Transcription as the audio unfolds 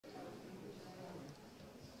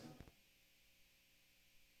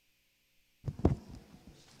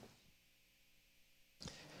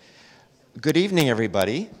Good evening,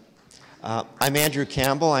 everybody. I'm Andrew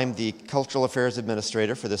Campbell. I'm the Cultural Affairs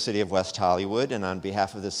Administrator for the City of West Hollywood, and on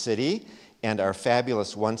behalf of the city and our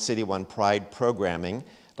fabulous One City, One Pride programming,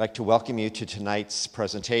 I'd like to welcome you to tonight's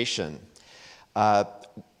presentation.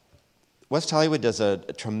 West Hollywood does a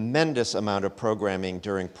tremendous amount of programming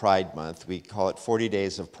during Pride Month. We call it 40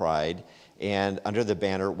 Days of Pride, and under the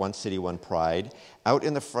banner One City, One Pride. Out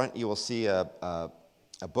in the front, you will see a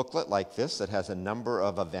booklet like this that has a number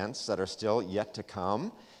of events that are still yet to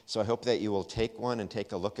come. So I hope that you will take one and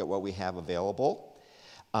take a look at what we have available.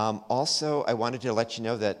 Also, I wanted to let you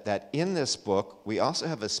know that in this book, we also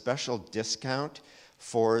have a special discount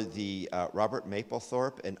for the Robert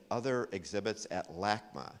Mapplethorpe and other exhibits at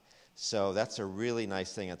LACMA. So that's a really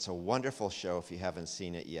nice thing. It's a wonderful show if you haven't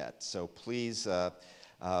seen it yet. So please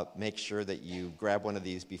make sure that you grab one of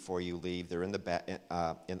these before you leave. They're in the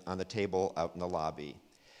on the table out in the lobby.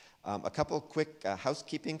 A couple of quick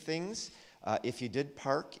housekeeping things. If you did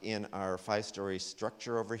park in our 5-story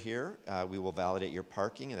structure over here, we will validate your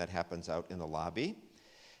parking, and that happens out in the lobby.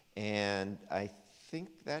 And I think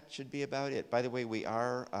that should be about it. By the way, we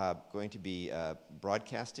are going to be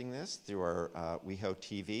broadcasting this through our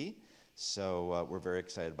WehoTV, so we're very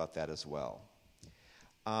excited about that as well.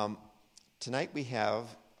 Tonight we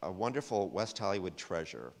have a wonderful West Hollywood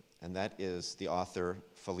treasure, and that is the author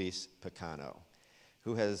Felice Picano,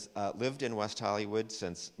 who has lived in West Hollywood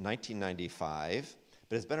since 1995,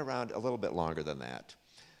 but has been around a little bit longer than that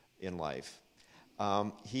in life.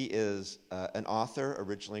 He is an author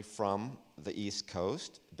originally from the East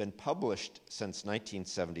Coast, been published since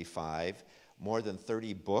 1975, more than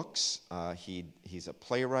 30 books. He's a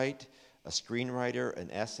playwright, a screenwriter, an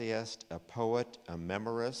essayist, a poet, a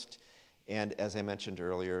memorist, and as I mentioned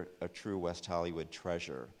earlier, a true West Hollywood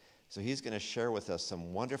treasure. So he's going to share with us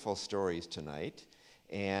some wonderful stories tonight.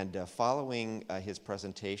 And following his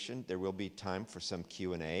presentation, there will be time for some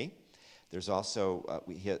Q&A. There's also,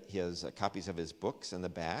 he has copies of his books in the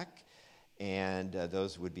back, and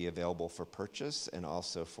those would be available for purchase and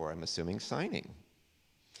also for, I'm assuming, signing.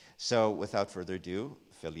 So without further ado,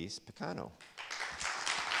 Felice Picano.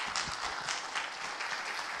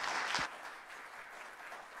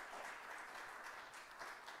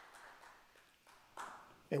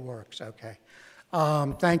 It works, okay.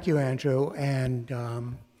 Thank you, Andrew, and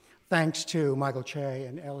thanks to Michael Che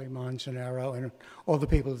and Ellie Manzanero and all the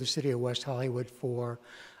people of the City of West Hollywood for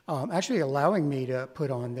actually allowing me to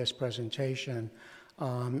put on this presentation.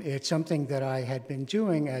 It's something that I had been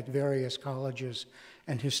doing at various colleges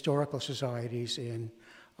and historical societies in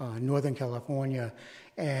Northern California,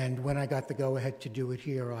 and when I got the go-ahead to do it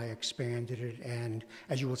here, I expanded it, and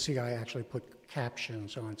as you will see, I actually put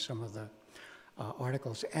captions on some of the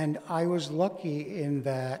articles. And I was lucky in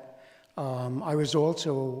that I was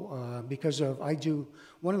also,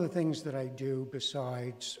 one of the things that I do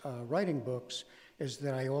besides writing books is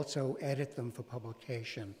that I also edit them for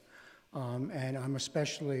publication. And I'm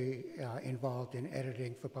especially involved in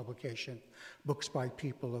editing for publication books by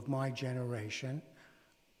people of my generation,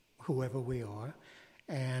 whoever we are,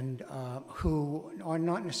 and who are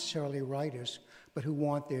not necessarily writers, but who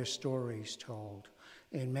want their stories told.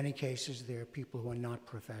 In many cases, they're people who are not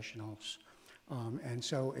professionals. And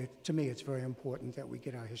so to me, it's very important that we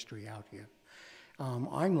get our history out here.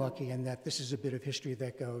 I'm lucky in that this is a bit of history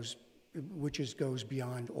that goes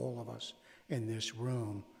beyond all of us in this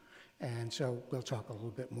room. And so we'll talk a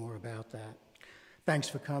little bit more about that. Thanks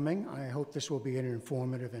for coming. I hope this will be an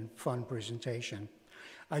informative and fun presentation.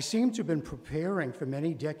 I seem to have been preparing for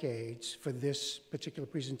many decades for this particular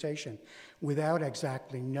presentation without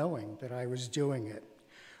exactly knowing that I was doing it.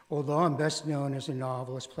 Although I'm best known as a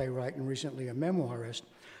novelist, playwright, and recently a memoirist,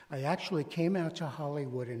 I actually came out to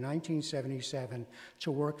Hollywood in 1977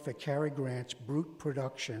 to work for Cary Grant's Brute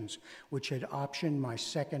Productions, which had optioned my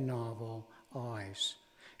second novel, Eyes.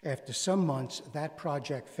 After some months, that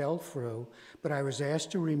project fell through, but I was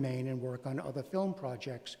asked to remain and work on other film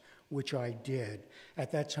projects, which I did.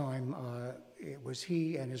 At that time, it was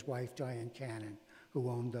he and his wife, Diane Cannon, who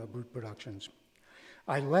owned Brute Productions.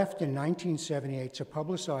 I left in 1978 to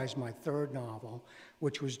publicize my third novel,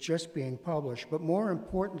 which was just being published, but more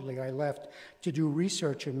importantly, I left to do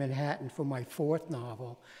research in Manhattan for my fourth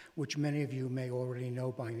novel, which many of you may already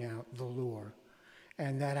know by now, The Lure.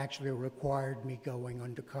 And that actually required me going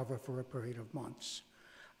undercover for a period of months,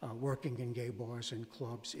 working in gay bars and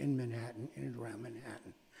clubs in Manhattan and around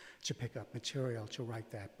Manhattan to pick up material to write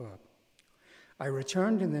that book. I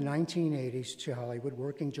returned in the 1980s to Hollywood,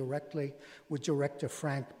 working directly with director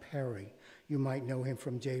Frank Perry. You might know him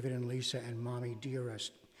from David and Lisa and Mommy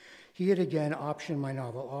Dearest. He had again optioned my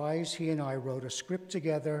novel Eyes. He and I wrote a script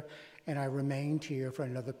together, and I remained here for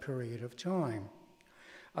another period of time.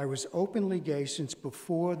 I was openly gay since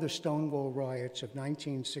before the Stonewall riots of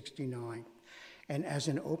 1969, and as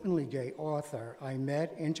an openly gay author, I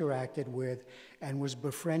met, interacted with, and was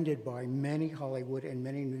befriended by many Hollywood and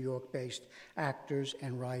many New York-based actors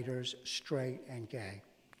and writers, straight and gay.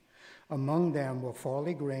 Among them were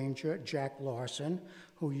Farley Granger, Jack Larson,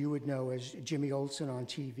 who you would know as Jimmy Olsen on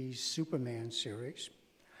TV's Superman series,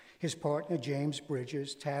 his partner James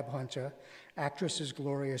Bridges, Tab Hunter, actresses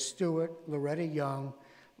Gloria Stewart, Loretta Young,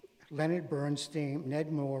 Leonard Bernstein,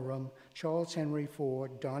 Ned Norum, Charles Henry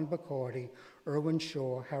Ford, Don Bacardi, Irwin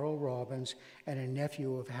Shaw, Harold Robbins, and a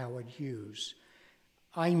nephew of Howard Hughes.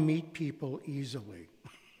 I meet people easily.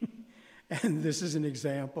 And this is just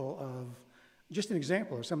an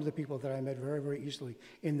example of some of the people that I met very, very easily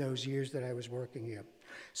in those years that I was working here.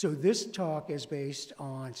 So this talk is based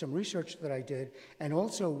on some research that I did and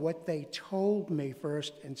also what they told me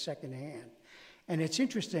first and secondhand. And it's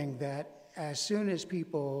interesting that as soon as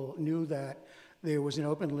people knew that there was an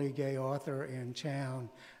openly gay author in town,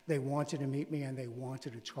 they wanted to meet me and they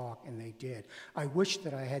wanted to talk, and they did. I wish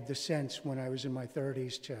that I had the sense when I was in my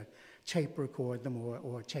 30s to tape record them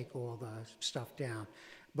or take all the stuff down,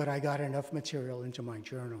 but I got enough material into my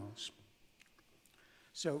journals.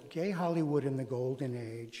 So, gay Hollywood in the Golden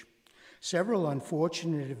Age. Several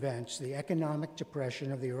unfortunate events, the economic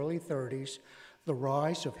depression of the early 30s, the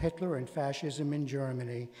rise of Hitler and fascism in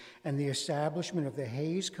Germany, and the establishment of the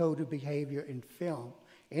Hays Code of Behavior in film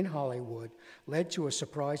in Hollywood led to a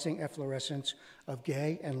surprising efflorescence of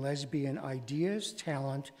gay and lesbian ideas,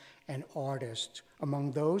 talent, and artists,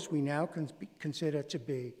 among those we now consider to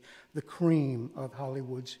be the cream of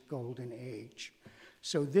Hollywood's golden age.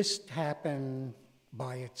 So this happened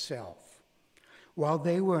by itself. While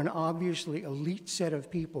they were an obviously elite set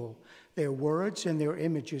of people, their words and their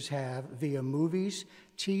images have, via movies,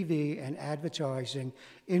 TV, and advertising,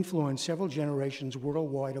 influenced several generations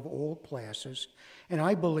worldwide of all classes, and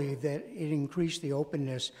I believe that it increased the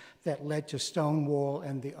openness that led to Stonewall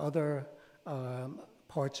and the other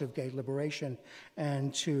parts of gay liberation,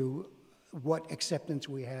 and to what acceptance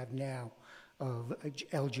we have now of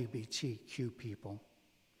LGBTQ people.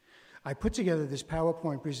 I put together this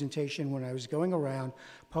PowerPoint presentation when I was going around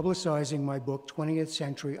publicizing my book, 20th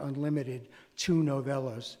Century Unlimited, 2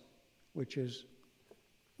 novellas, which is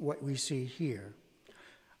what we see here.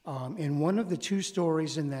 In one of the 2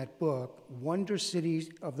 stories in that book, Wonder Cities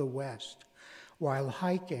of the West, while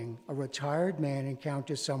hiking, a retired man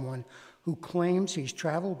encounters someone who claims he's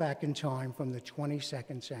traveled back in time from the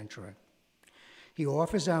 22nd century. He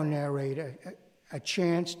offers our narrator a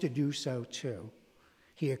chance to do so too.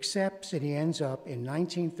 He accepts, and he ends up in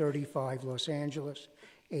 1935 Los Angeles,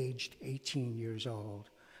 aged 18 years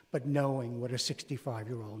old, but knowing what a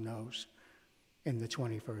 65-year-old knows in the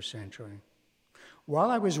 21st century.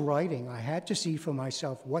 While I was writing, I had to see for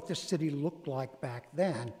myself what the city looked like back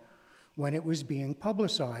then when it was being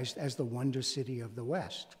publicized as the Wonder City of the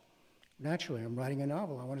West. Naturally, I'm writing a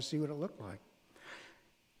novel. I want to see what it looked like.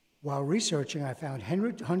 While researching, I found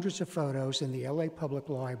hundreds of photos in the LA Public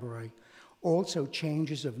Library, also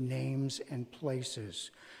changes of names and places.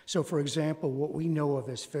 So for example, what we know of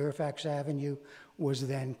as Fairfax Avenue was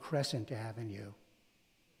then Crescent Avenue.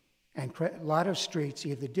 And a lot of streets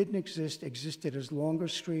either didn't exist, existed as longer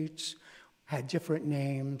streets, had different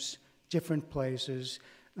names, different places.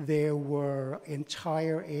 There were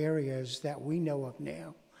entire areas that we know of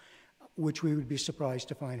now, which we would be surprised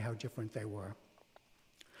to find how different they were.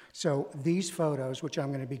 So these photos, which I'm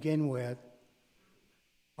going to begin with,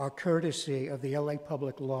 are courtesy of the LA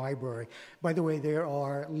Public Library. By the way, there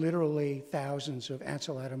are literally thousands of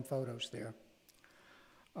Ansel Adams photos there.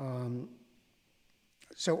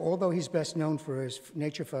 So although he's best known for his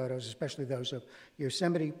nature photos, especially those of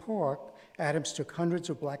Yosemite Park, Adams took hundreds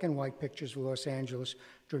of black and white pictures of Los Angeles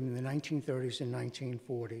during the 1930s and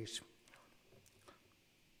 1940s.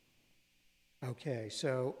 Okay,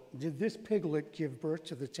 so did this piglet give birth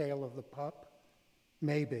to the tale of the pup?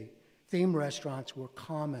 Maybe. Theme restaurants were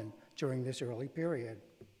common during this early period.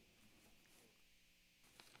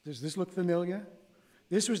 Does this look familiar?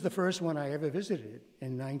 This was the first one I ever visited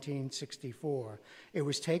in 1964. It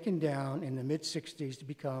was taken down in the mid-60s to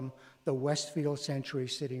become the Westfield Century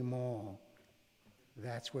City Mall.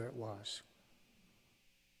 That's where it was.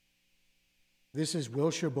 This is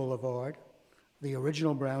Wilshire Boulevard, the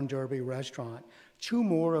original Brown Derby restaurant. 2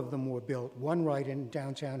 more of them were built, one right in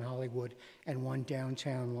downtown Hollywood and one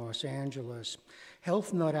downtown Los Angeles.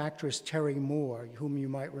 Health nut actress Terry Moore, whom you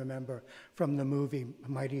might remember from the movie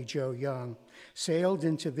Mighty Joe Young, sailed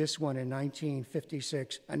into this one in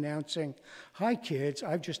 1956, announcing, "Hi kids,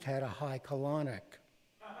 I've just had a high colonic."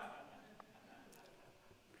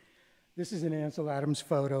 This is an Ansel Adams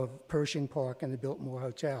photo of Pershing Park and the Biltmore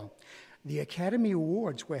Hotel. The Academy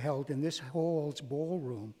Awards were held in this hall's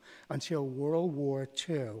ballroom until World War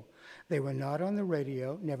II. They were not on the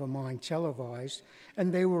radio, never mind televised,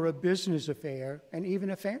 and they were a business affair and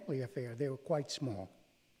even a family affair. They were quite small.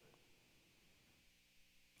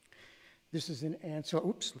 This is an Ansel,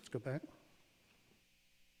 oops, let's go back.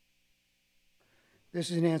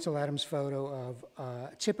 This is an Ansel Adams photo of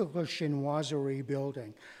a typical chinoiserie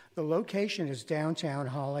building. The location is downtown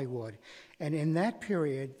Hollywood, and in that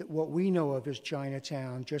period, what we know of as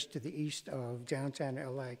Chinatown, just to the east of downtown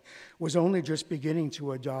LA, was only just beginning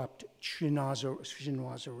to adopt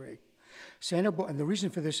chinoiserie. And the reason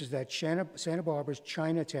for this is that Santa Barbara's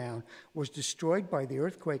Chinatown was destroyed by the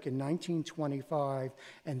earthquake in 1925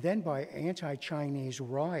 and then by anti-Chinese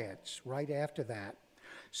riots right after that.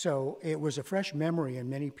 So it was a fresh memory in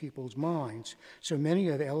many people's minds. So many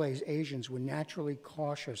of LA's Asians were naturally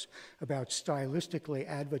cautious about stylistically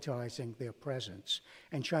advertising their presence.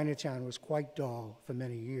 And Chinatown was quite dull for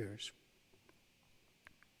many years.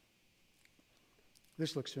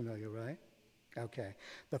 This looks familiar, right? Okay.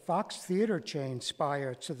 The Fox Theater chain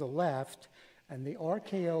spire to the left and the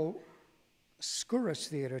RKO Skouras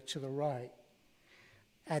Theater to the right.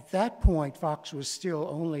 At that point, Fox was still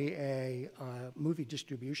only a movie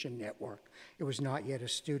distribution network. It was not yet a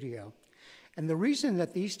studio. And the reason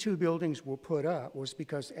that these two buildings were put up was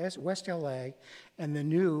because West LA and the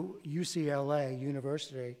new UCLA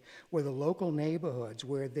University were the local neighborhoods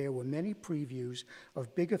where there were many previews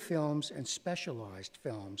of bigger films and specialized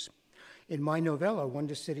films. In my novella,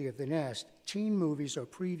 Wonder City of the Nest, teen movies are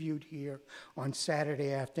previewed here on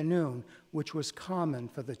Saturday afternoon, which was common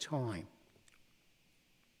for the time.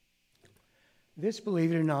 This,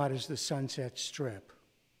 believe it or not, is the Sunset Strip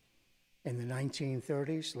in the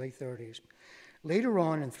 1930s, late 30s. Later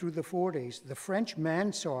on and through the 40s, the French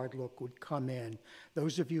mansard look would come in.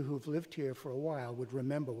 Those of you who've lived here for a while would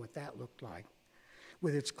remember what that looked like,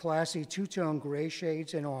 with its classy two-tone gray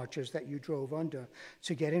shades and arches that you drove under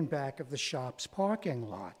to get in back of the shop's parking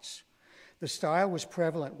lots. The style was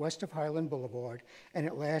prevalent west of Highland Boulevard, and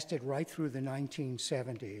it lasted right through the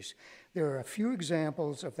 1970s. There are a few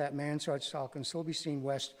examples of that mansard style can still be seen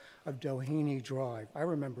west of Doheny Drive. I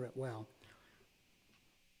remember it well.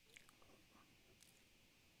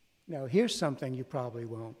 Now, here's something you probably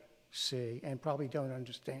won't see and probably don't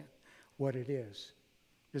understand what it is.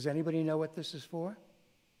 Does anybody know what this is for?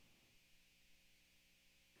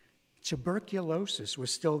 Tuberculosis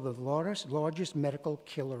was still the largest medical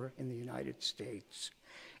killer in the United States,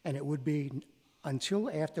 and it would be until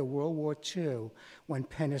after World War II when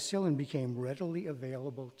penicillin became readily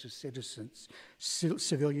available to citizens,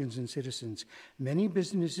 civilians and citizens. Many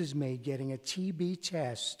businesses made getting a TB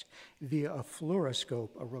test via a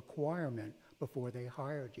fluoroscope a requirement before they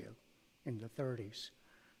hired you in the 30s.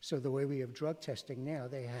 So the way we have drug testing now,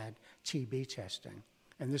 they had TB testing,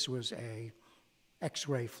 and this was a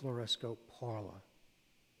X-ray fluoroscope parlor.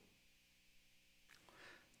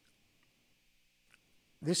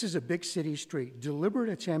 This is a big city street.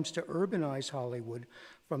 Deliberate attempts to urbanize Hollywood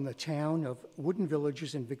from the town of wooden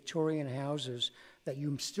villages and Victorian houses that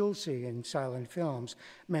you still see in silent films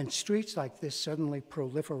meant streets like this suddenly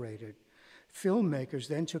proliferated. Filmmakers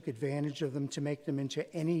then took advantage of them to make them into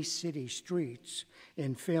any city streets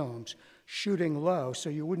in films, shooting low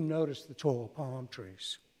so you wouldn't notice the tall palm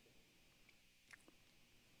trees.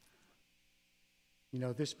 You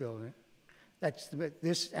know this building?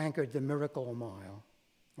 This anchored the Miracle Mile,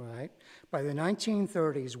 right? By the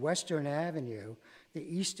 1930s, Western Avenue, the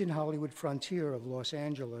eastern Hollywood frontier of Los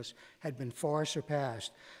Angeles, had been far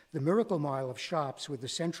surpassed. The Miracle Mile of shops with the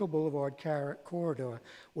Central Boulevard corridor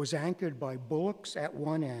was anchored by Bullock's at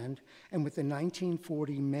one end and with the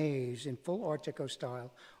 1940 maze in full Art Deco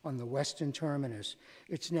style on the western terminus.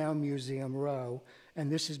 It's now Museum Row, and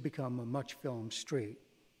this has become a much-filmed street.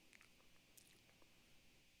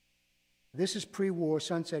 This is pre-war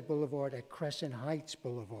Sunset Boulevard at Crescent Heights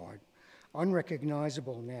Boulevard.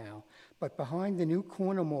 Unrecognizable now, but behind the new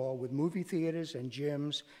corner mall with movie theaters and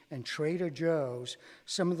gyms and Trader Joe's,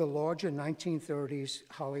 some of the larger 1930s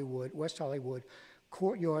West Hollywood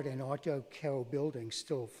courtyard and Art Deco buildings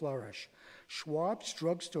still flourish. Schwab's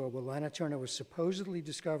drugstore, where Lana Turner was supposedly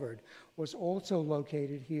discovered, was also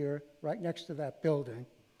located here, right next to that building,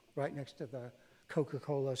 right next to the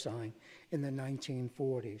Coca-Cola sign, in the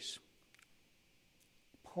 1940s.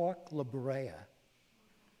 Park La Brea,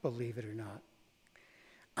 believe it or not.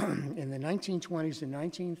 In the 1920s and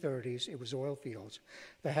 1930s, it was oil fields.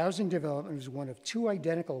 The housing development was one of two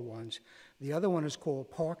identical ones. The other one is called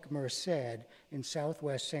Park Merced in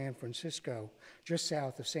southwest San Francisco, just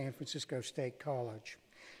south of San Francisco State College.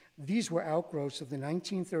 These were outgrowths of the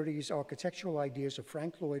 1930s architectural ideas of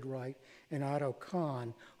Frank Lloyd Wright and Otto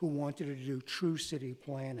Kahn, who wanted to do true city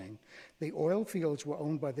planning. The oil fields were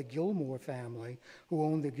owned by the Gilmore family, who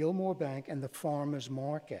owned the Gilmore Bank and the Farmers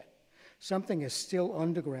Market. Something is still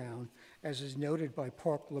underground, as is noted by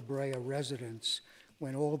Park La Brea residents,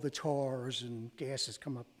 when all the tars and gases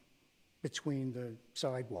come up between the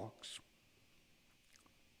sidewalks.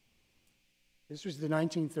 This was the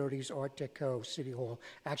 1930s Art Deco City Hall,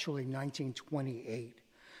 actually 1928.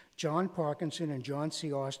 John Parkinson and John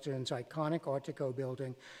C. Austin's iconic Art Deco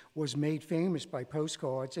building was made famous by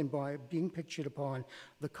postcards and by being pictured upon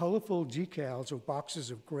the colorful decals of boxes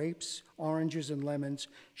of grapes, oranges, and lemons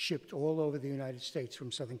shipped all over the United States from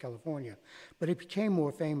Southern California. But it became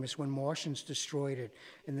more famous when Martians destroyed it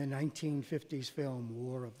in the 1950s film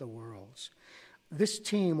War of the Worlds. This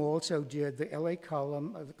team also did the LA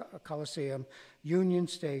Coliseum, Union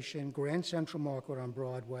Station, Grand Central Market on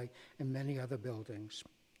Broadway, and many other buildings.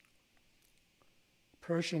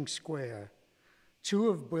 Pershing Square. Two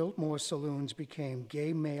of Biltmore's saloons became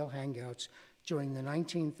gay male hangouts during the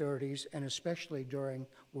 1930s and especially during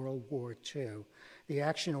World War II. The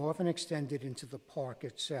action often extended into the park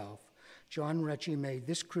itself. John Recchi made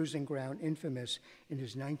this cruising ground infamous in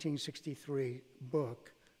his 1963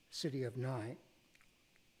 book, City of Night.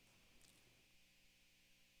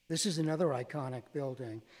 This is another iconic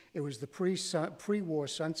building. It was the pre-war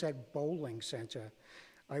Sunset Bowling Center.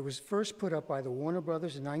 It was first put up by the Warner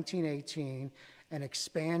Brothers in 1918 and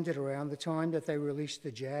expanded around the time that they released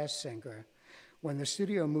The Jazz Singer. When the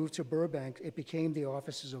studio moved to Burbank, it became the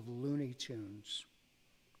offices of Looney Tunes.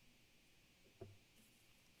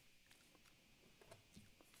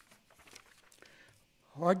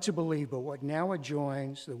 Hard to believe, but what now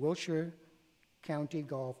adjoins the Wilshire County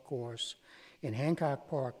Golf Course in Hancock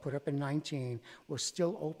Park, put up in 19, was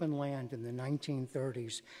still open land in the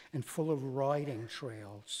 1930s and full of riding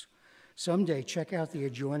trails. Someday, check out the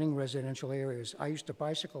adjoining residential areas. I used to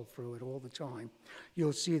bicycle through it all the time.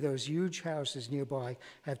 You'll see those huge houses nearby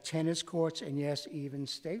have tennis courts and, yes, even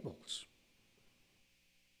stables.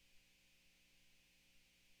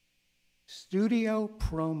 Studio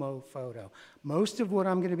promo photo. Most of what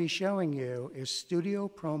I'm going to be showing you is studio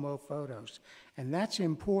promo photos, and that's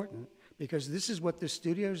important because this is what the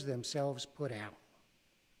studios themselves put out.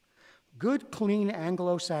 Good, clean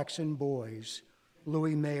Anglo-Saxon boys,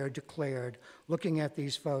 Louis Mayer declared, looking at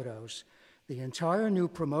these photos. The entire new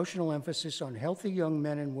promotional emphasis on healthy young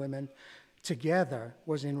men and women together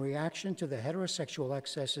was in reaction to the heterosexual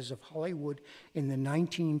excesses of Hollywood in the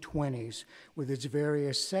 1920s with its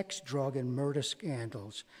various sex, drug, and murder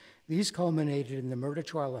scandals. These culminated in the murder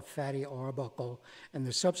trial of Fatty Arbuckle and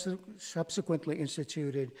the subsequently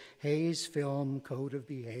instituted Hays Film Code of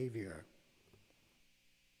Behavior.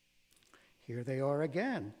 Here they are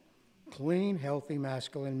again, clean, healthy,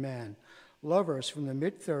 masculine men, lovers from the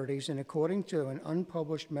mid-30s, and according to an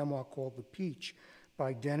unpublished memoir called The Peach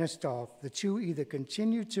by Dennis Dolph, the two either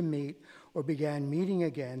continued to meet or began meeting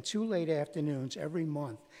again 2 late afternoons every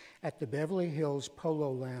month at the Beverly Hills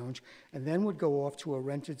Polo Lounge, and then would go off to a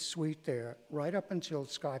rented suite there right up until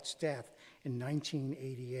Scott's death in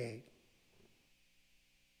 1988.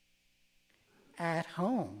 At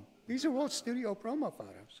home. These are all studio promo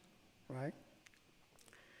photos, right?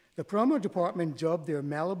 The promo department dubbed their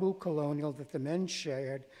Malibu colonial that the men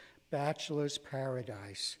shared Bachelor's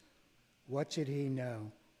Paradise. What did he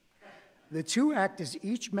know? The two act as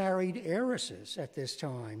each married heiresses at this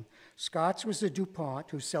time. Scott's was a DuPont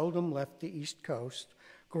who seldom left the East Coast.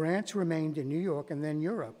 Grant's remained in New York and then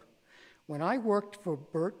Europe. When I worked for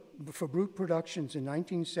Brute Productions in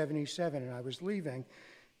 1977 and I was leaving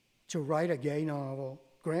to write a gay novel,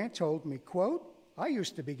 Grant told me, quote, "I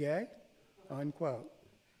used to be gay," unquote.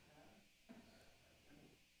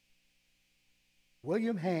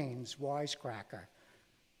 William Haynes, wisecracker.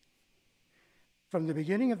 From the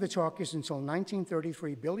beginning of the talkies until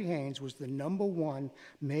 1933, Billy Haynes was the #1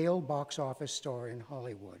 male box office star in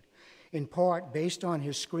Hollywood, in part based on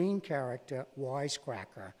his screen character,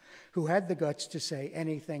 Wisecracker, who had the guts to say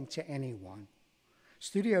anything to anyone.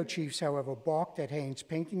 Studio chiefs, however, balked at Haynes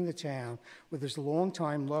painting the town with his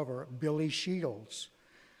longtime lover, Billy Shields.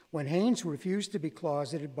 When Haynes refused to be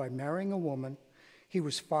closeted by marrying a woman, he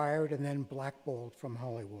was fired and then blackballed from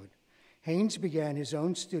Hollywood. Haynes began his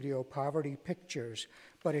own studio, Poverty Pictures,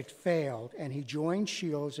 but it failed, and he joined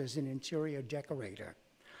Shields as an interior decorator.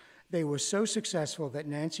 They were so successful that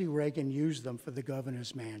Nancy Reagan used them for the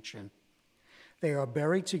governor's mansion. They are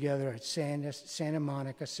buried together at Santa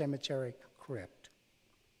Monica Cemetery Crypt.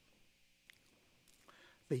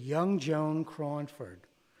 The young Joan Crawford,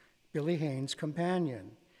 Billy Haynes'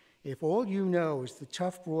 companion. If all you know is the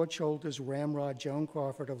tough, broad shoulders, ramrod Joan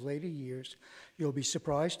Crawford of later years, you'll be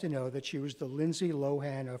surprised to know that she was the Lindsay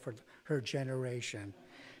Lohan of her generation.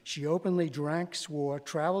 She openly drank, swore,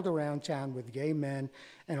 traveled around town with gay men,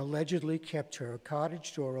 and allegedly kept her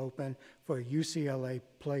cottage door open for UCLA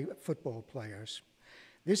football players.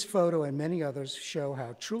 This photo and many others show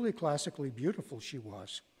how truly classically beautiful she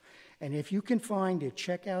was. And if you can find it,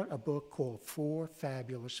 check out a book called Four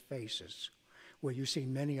Fabulous Faces, where you see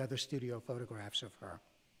many other studio photographs of her.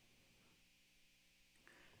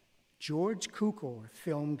 George Cukor,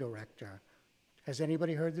 film director. Has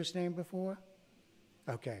anybody heard this name before?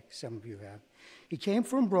 Okay, some of you have. He came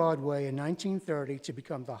from Broadway in 1930 to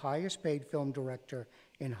become the highest paid film director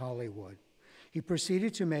in Hollywood. He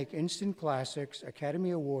proceeded to make instant classics, Academy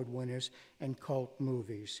Award winners, and cult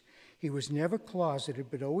movies. He was never closeted,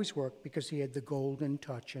 but always worked because he had the golden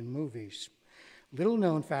touch in movies. Little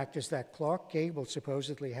known fact is that Clark Gable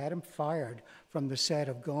supposedly had him fired from the set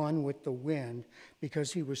of Gone with the Wind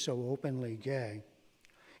because he was so openly gay.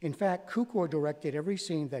 In fact, Cukor directed every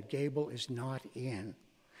scene that Gable is not in,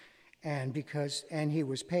 and he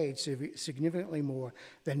was paid significantly more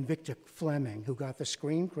than Victor Fleming, who got the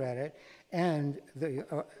screen credit and the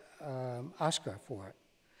Oscar for it.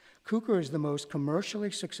 Cukor is the most commercially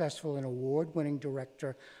successful and award-winning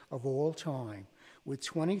director of all time, with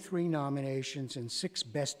 23 nominations and 6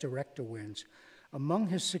 Best Director wins. Among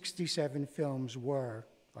his 67 films were,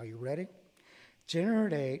 are you ready? Dinner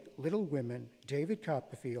at 8, Little Women, David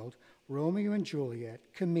Copperfield, Romeo and Juliet,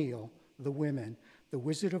 Camille, The Women, The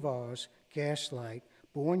Wizard of Oz, Gaslight,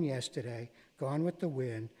 Born Yesterday, Gone with the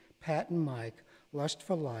Wind, Pat and Mike, Lust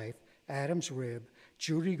for Life, Adam's Rib,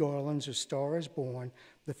 Judy Garland's A Star is Born,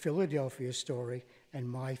 The Philadelphia Story, and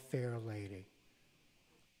My Fair Lady.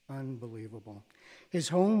 Unbelievable. His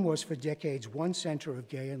home was for decades one center of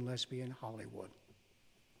gay and lesbian Hollywood.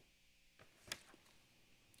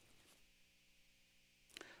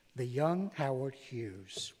 The young Howard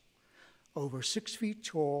Hughes. Over 6 feet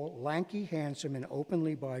tall, lanky, handsome, and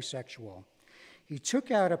openly bisexual. He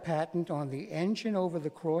took out a patent on the engine over the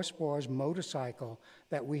crossbars motorcycle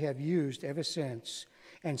that we have used ever since,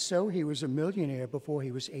 and so he was a millionaire before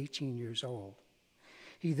he was 18 years old.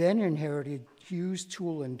 He then inherited Hughes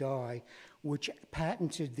Tool and Die, which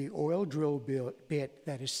patented the oil drill bit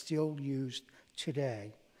that is still used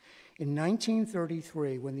today. In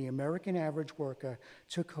 1933, when the American average worker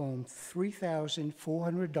took home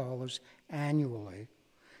 $3,400 annually,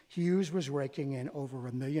 Hughes was raking in over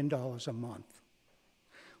 $1 million a month.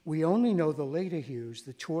 We only know the later Hughes,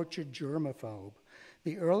 the tortured germaphobe.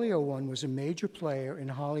 The earlier one was a major player in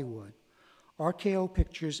Hollywood. RKO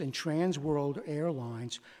Pictures and Trans World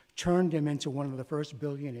Airlines turned him into one of the first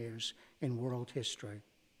billionaires in world history.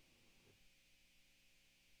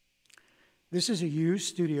 This is a Hughes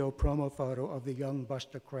studio promo photo of the young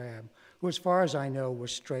Buster Crabbe, who, as far as I know,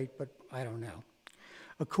 was straight, but I don't know.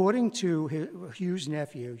 According to Hughes'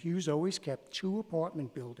 nephew, Hughes always kept 2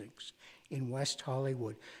 apartment buildings in West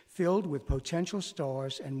Hollywood, filled with potential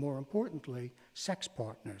stars and, more importantly, sex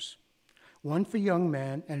partners. One for young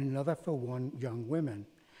men and another for young women.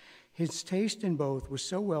 His taste in both was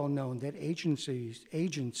so well known that agents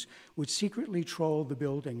would secretly troll the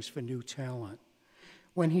buildings for new talent.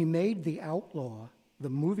 When he made The Outlaw, the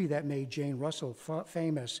movie that made Jane Russell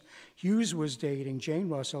famous, Hughes was dating Jane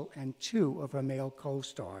Russell and 2 of her male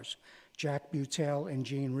co-stars, Jack Butel and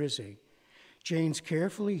Gene Rizzi. Jane's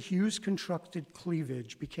carefully Hughes-constructed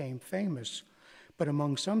cleavage became famous, but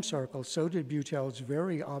among some circles, so did Butel's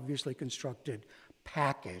very obviously constructed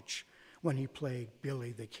package when he played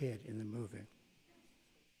Billy the Kid in the movie.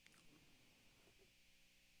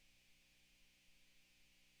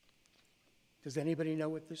 Does anybody know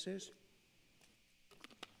what this is?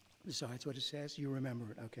 Besides what it says, you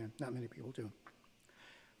remember it. Okay, not many people do.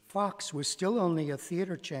 Fox was still only a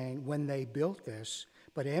theater chain when they built this,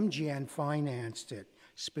 but MGM financed it,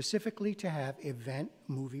 specifically to have event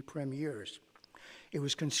movie premieres. It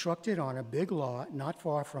was constructed on a big lot not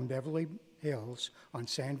far from Beverly Hills on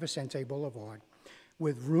San Vicente Boulevard,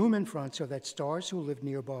 with room in front so that stars who lived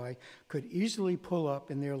nearby could easily pull up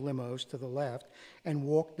in their limos to the left and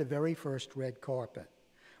walk the very first red carpet.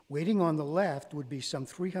 Waiting on the left would be some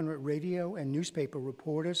 300 radio and newspaper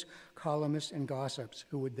reporters, columnists, and gossips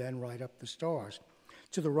who would then write up the stars.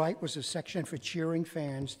 To the right was a section for cheering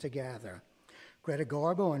fans to gather. Greta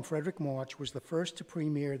Garbo and Frederick March was the first to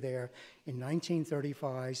premiere there in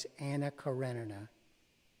 1935's Anna Karenina.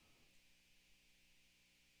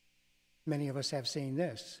 Many of us have seen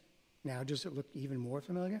this. Now, does it look even more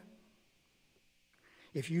familiar?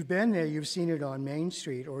 If you've been there, you've seen it on Main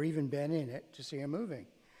Street or even been in it to see a movie.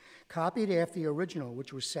 copied after the original,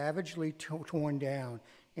 which was savagely torn down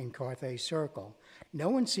in Carthay Circle. No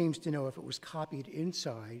one seems to know if it was copied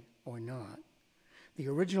inside or not. The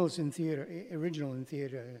original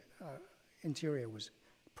interior was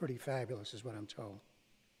pretty fabulous, is what I'm told.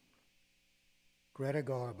 Greta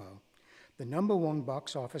Garbo. The #1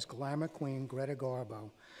 box office glamour queen, Greta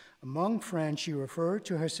Garbo. Among friends, she referred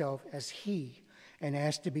to herself as he and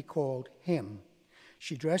asked to be called him.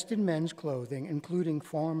 She dressed in men's clothing, including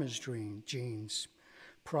farmer's jeans.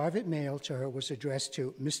 Private mail to her was addressed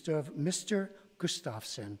to Mr.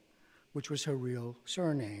 Gustafsson, which was her real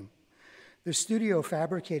surname. The studio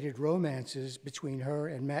fabricated romances between her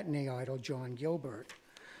and matinee idol John Gilbert,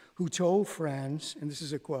 who told friends, and this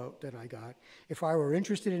is a quote that I got, "If I were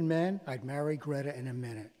interested in men, I'd marry Greta in a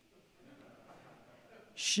minute."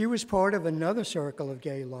 She was part of another circle of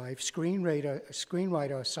gay life, screenwriter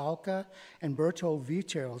Salka and Bertold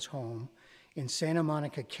Vitel's home in Santa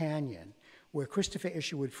Monica Canyon, where Christopher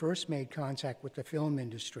Isherwood first made contact with the film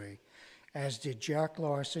industry, as did Jack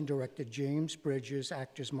Larson, director James Bridges,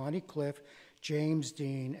 actors Monty Cliff, James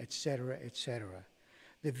Dean, etc., etc.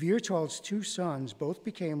 The Viertals' 2 sons both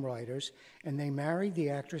became writers, and they married the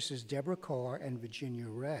actresses Deborah Carr and Virginia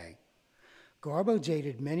Ray. Garbo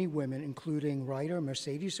dated many women, including writer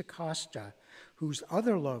Mercedes Acosta, whose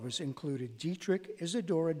other lovers included Dietrich,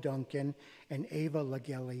 Isadora Duncan, and Ava Le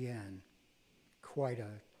Gallienne. Quite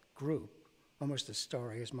a group, almost as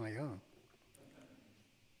starry as my own.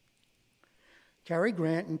 Cary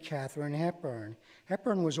Grant and Katharine Hepburn.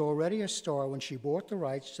 Hepburn was already a star when she bought the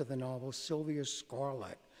rights to the novel Sylvia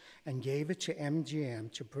Scarlett and gave it to MGM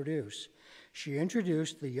to produce. She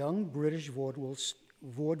introduced the young British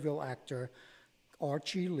vaudeville actor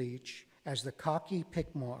Archie Leach as the cocky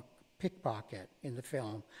pickpocket in the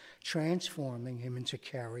film, transforming him into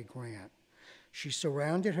Cary Grant. She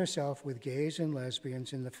surrounded herself with gays and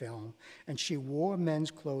lesbians in the film, and she wore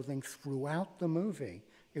men's clothing throughout the movie.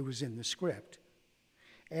 It was in the script.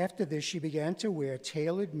 After this, she began to wear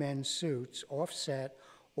tailored men's suits, offset,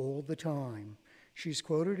 all the time. She's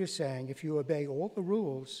quoted as saying, "If you obey all the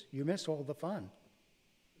rules, you miss all the fun."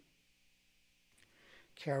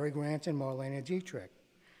 Cary Grant and Marlene Dietrich.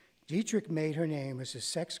 Dietrich made her name as a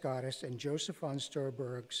sex goddess in Joseph von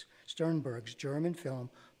Sternberg's German film,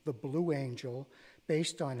 The Blue Angel,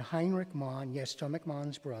 based on Heinrich Mann, yes, Thomas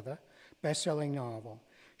Mann's brother, best-selling novel.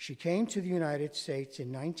 She came to the United States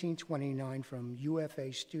in 1929 from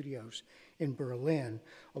UFA Studios in Berlin,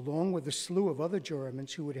 along with a slew of other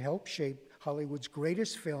Germans who would help shape Hollywood's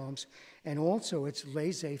greatest films and also its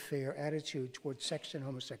laissez-faire attitude towards sex and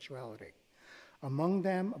homosexuality. Among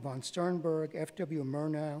them, von Sternberg, F.W.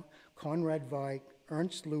 Murnau, Conrad Veidt,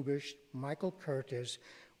 Ernst Lubitsch, Michael Curtiz,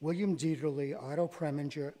 William Dieterle, Otto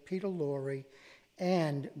Preminger, Peter Lorre,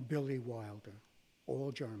 and Billy Wilder,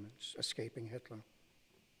 all Germans escaping Hitler.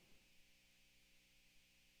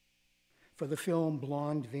 For the film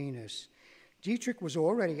Blonde Venus, Dietrich was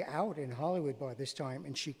already out in Hollywood by this time,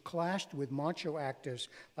 and she clashed with macho actors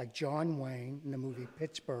like John Wayne in the movie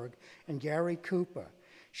Pittsburgh and Gary Cooper.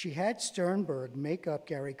 She had Sternberg make up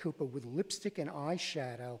Gary Cooper with lipstick and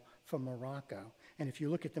eyeshadow from Morocco. And if you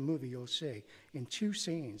look at the movie, you'll see in 2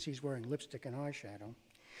 scenes he's wearing lipstick and eyeshadow.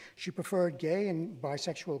 She preferred gay and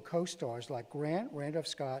bisexual co-stars like Grant, Randolph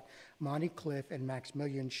Scott, Monty Cliff, and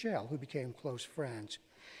Maximilian Schell, who became close friends.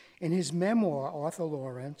 In his memoir, Arthur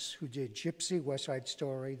Lawrence, who did Gypsy, West Side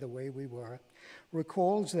Story, The Way We Were,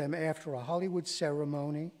 recalls them after a Hollywood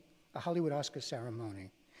Oscar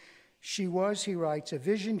ceremony. She was, he writes, a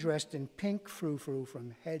vision dressed in pink frou-frou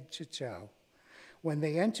from head to toe. When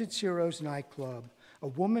they entered Ciro's nightclub, a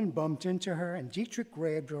woman bumped into her, and Dietrich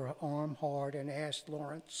grabbed her arm hard and asked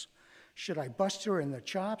Lawrence, "Should I bust her in the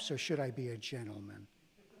chops or should I be a gentleman?"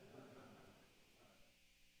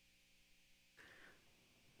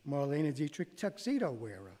 Marlene Dietrich, tuxedo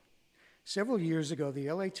wearer. Several years ago, the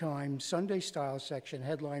LA Times Sunday Style section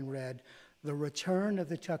headline read, "The Return of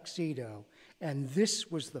the Tuxedo," and this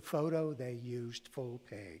was the photo they used full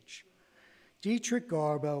page. Dietrich,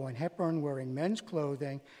 Garbo, and Hepburn wearing men's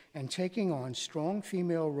clothing and taking on strong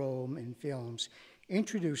female role in films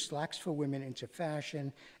introduced Slacks for Women into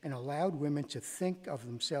fashion and allowed women to think of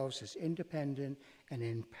themselves as independent and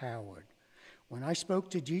empowered. When I spoke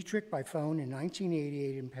to Dietrich by phone in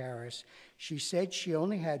 1988 in Paris, she said she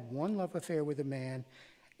only had one love affair with a man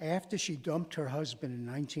after she dumped her husband in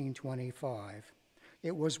 1925.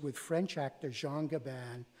 It was with French actor Jean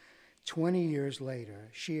Gabin 20 years later.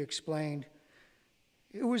 She explained,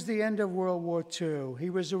 "It was the end of World War II. He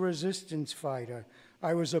was a resistance fighter.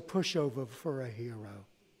 I was a pushover for a hero."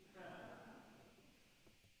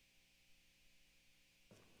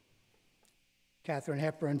 Katharine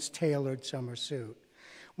Hepburn's tailored summer suit.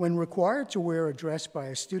 When required to wear a dress by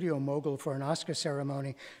a studio mogul for an Oscar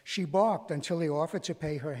ceremony, she balked until he offered to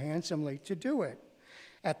pay her handsomely to do it.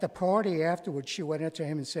 At the party afterwards, she went up to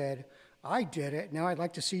him and said, "I did it. Now I'd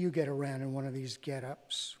like to see you get around in one of these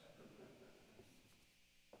get-ups."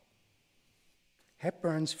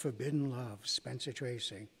 Hepburn's forbidden love, Spencer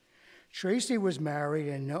Tracy. Tracy was married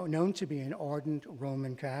and known to be an ardent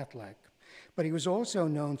Roman Catholic, but he was also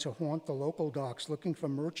known to haunt the local docks looking for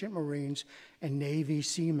merchant marines and Navy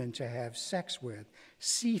seamen to have sex with,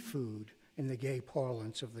 seafood in the gay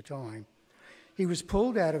parlance of the time. He was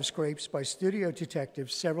pulled out of scrapes by studio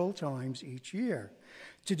detectives several times each year.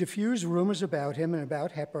 To diffuse rumors about him and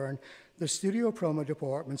about Hepburn, the studio promo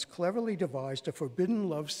departments cleverly devised a forbidden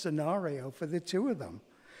love scenario for the two of them,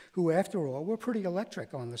 who, after all, were pretty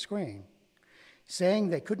electric on the screen, saying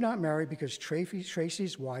they could not marry because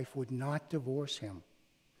Tracy's wife would not divorce him.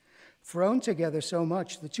 Thrown together so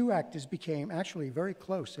much, the two actors became actually very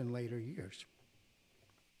close in later years.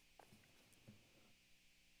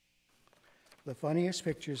 The funniest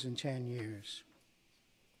pictures in 10 years.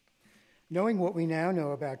 Knowing what we now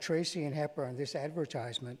know about Tracy and Hepburn, this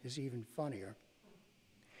advertisement is even funnier.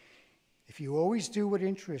 "If you always do what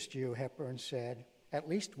interests you," Hepburn said, "at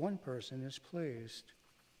least one person is pleased."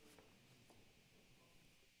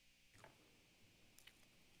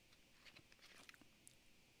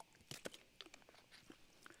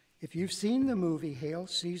 If you've seen the movie Hail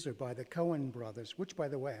Caesar by the Coen brothers, which, by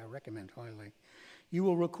the way, I recommend highly, you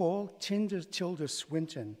will recall Tilda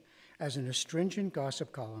Swinton as an astringent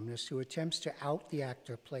gossip columnist who attempts to out the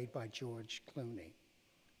actor played by George Clooney.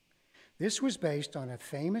 This was based on a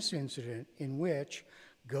famous incident in which,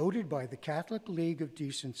 goaded by the Catholic League of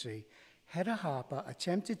Decency, Hedda Hopper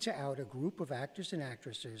attempted to out a group of actors and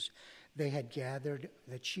actresses that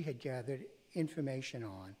she had gathered information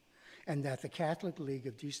on, and that the Catholic League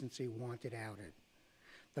of Decency wanted outed.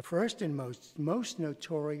 The first and most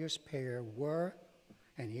notorious pair were,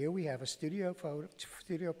 and here we have a studio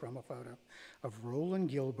promo photo of Roland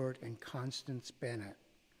Gilbert and Constance Bennett.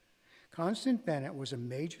 Constance Bennett was a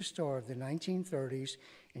major star of the 1930s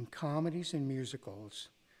in comedies and musicals,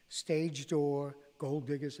 Stage Door, Gold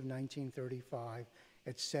Diggers of 1935,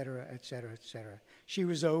 etc., etc., etc. She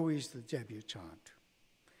was always the debutante,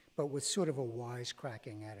 but with sort of a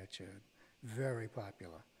wisecracking attitude. Very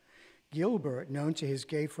popular. Gilbert, known to his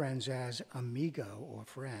gay friends as Amigo or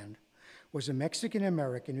friend, was a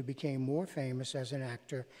Mexican-American who became more famous as an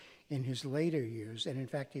actor in his later years, and in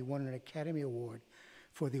fact he won an Academy Award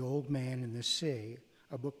for The Old Man and the Sea,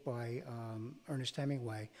 a book by Ernest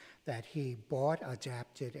Hemingway that he bought,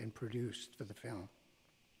 adapted, and produced for the film.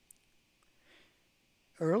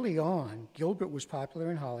 Early on, Gilbert was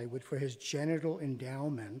popular in Hollywood for his genital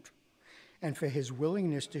endowment and for his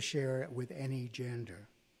willingness to share it with any gender.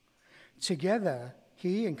 Together,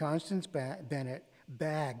 he and Constance Bennett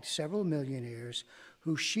bagged several millionaires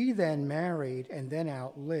who she then married and then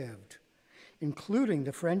outlived, including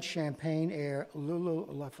the French champagne heir Lulu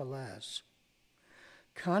LaFalaise.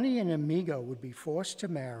 Connie and Amigo would be forced to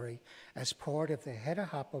marry as part of the Hedda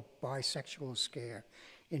Hopper bisexual scare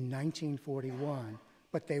in 1941,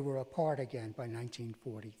 but they were apart again by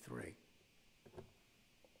 1943.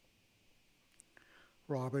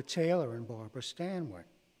 Robert Taylor and Barbara Stanwyck,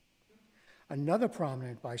 another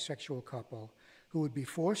prominent bisexual couple who would be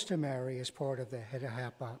forced to marry as part of the Hedda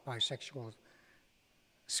Hopper bisexual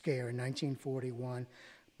scare in 1941,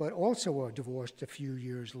 but also were divorced a few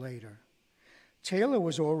years later. Taylor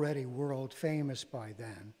was already world famous by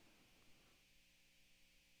then.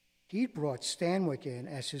 He'd brought Stanwyck in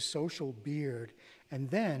as his social beard, and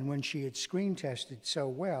then, when she had screen tested so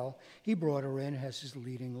well, he brought her in as his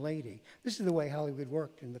leading lady. This is the way Hollywood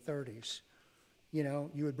worked in the 30s. You know,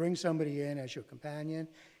 you would bring somebody in as your companion.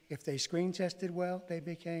 If they screen tested well, they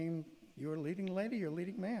became your leading lady, your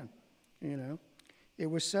leading man, you know. It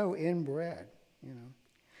was so inbred, you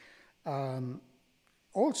know.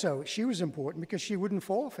 Also, she was important because she wouldn't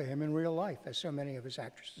fall for him in real life, as so many of his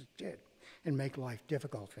actresses did, and make life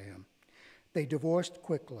difficult for him. They divorced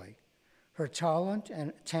quickly. Her talent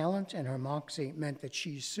and her moxie meant that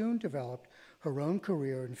she soon developed her own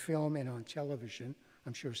career in film and on television.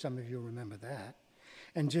 I'm sure some of you remember that.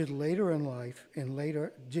 And did later in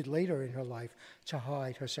her life to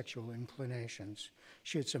hide her sexual inclinations.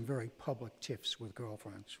 She had some very public tiffs with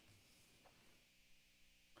girlfriends.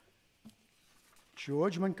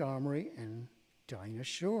 George Montgomery and Dinah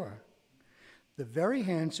Shore. The very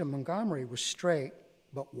handsome Montgomery was straight,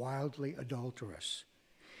 but wildly adulterous.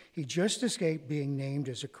 He just escaped being named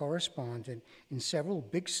as a correspondent in several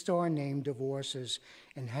big star name divorces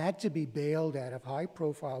and had to be bailed out of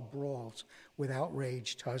high-profile brawls with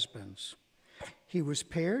outraged husbands. He was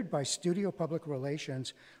paired by Studio Public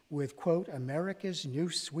Relations with, quote, America's new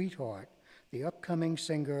sweetheart, the upcoming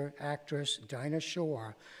singer, actress Dinah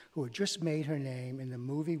Shore, who had just made her name in the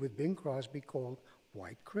movie with Bing Crosby called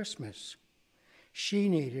White Christmas. She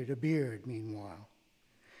needed a beard, meanwhile.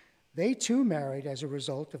 They too married as a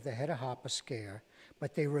result of the Hedda Hopper scare,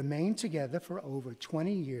 but they remained together for over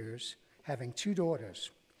 20 years, having 2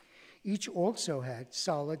 daughters. Each also had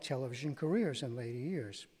solid television careers in later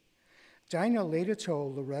years. Dinah later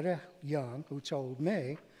told Loretta Young, who told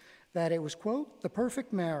me, that it was, quote, the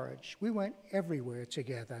perfect marriage. We went everywhere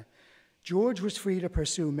together. George was free to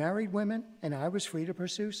pursue married women, and I was free to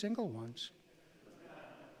pursue single ones.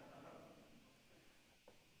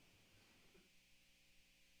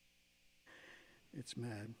 It's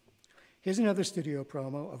mad. Here's another studio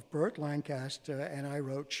promo of Burt Lancaster, and I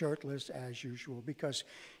wrote shirtless as usual, because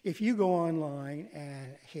if you go online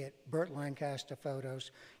and hit Burt Lancaster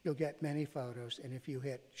photos, you'll get many photos, and if you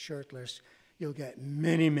hit shirtless, you'll get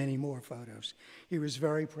many, many more photos. He was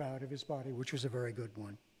very proud of his body, which was a very good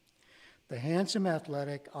one. The handsome,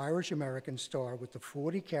 athletic Irish-American star with the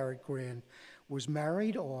 40-carat grin was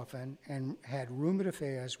married often and had rumored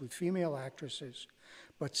affairs with female actresses,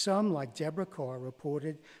 but some, like Deborah Carr,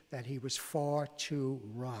 reported that he was far too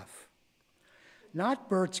rough. Not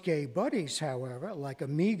Bert's gay buddies, however, like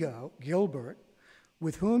amigo Gilbert,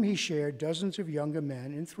 with whom he shared dozens of younger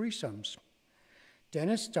men in threesomes.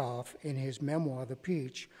 Dennis Doff, in his memoir, The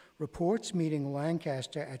Peach, reports meeting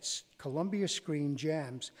Lancaster at Columbia Screen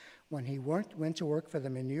Jams when he went to work for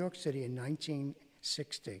them in New York City in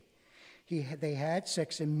 1960. They had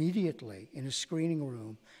sex immediately in a screening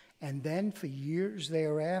room, and then for years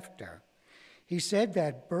thereafter. He said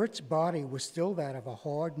that Bert's body was still that of a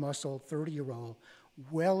hard-muscled 30-year-old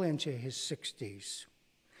well into his 60s.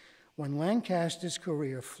 When Lancaster's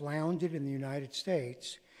career floundered in the United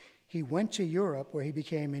States, he went to Europe, where he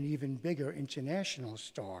became an even bigger international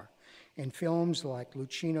star in films like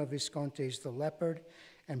Luchino Visconti's The Leopard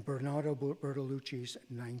and Bernardo Bertolucci's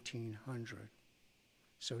 1900.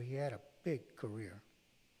 So he had a big career.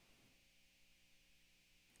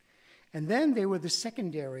 And then there were the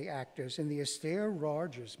secondary actors in the Astaire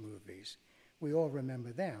Rogers movies. We all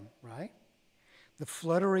remember them, right? The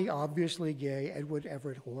fluttery, obviously gay Edward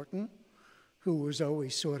Everett Horton, who was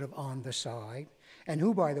always sort of on the side, and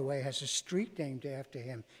who, by the way, has a street named after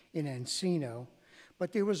him in Encino.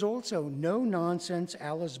 But there was also no-nonsense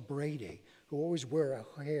Alice Brady, who always wore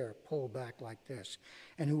her hair pulled back like this,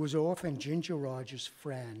 and who was often Ginger Rogers'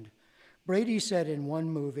 friend. Brady said in one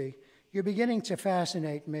movie, "You're beginning to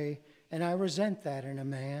fascinate me, and I resent that in a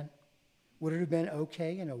man. Would it have been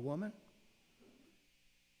okay in a woman?"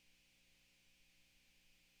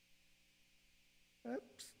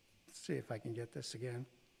 Oops. Let's see if I can get this again.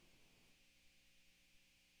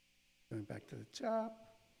 Going back to the top.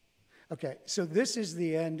 Okay, so this is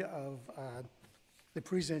the end of the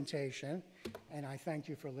presentation, and I thank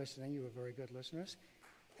you for listening. You were very good listeners.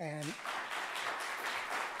 And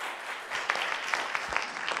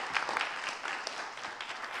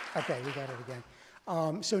okay, we got it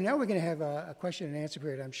again. So now we're going to have a question and answer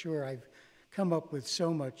period. I'm sure I've come up with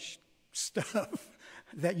so much stuff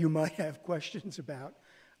that you might have questions about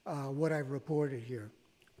what I've reported here.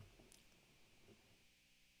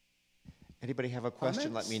 Anybody have a question?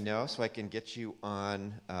 Comments? Let me know so I can get you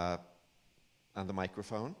on the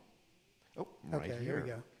microphone. Oh, right Okay, here. here we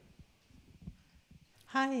go.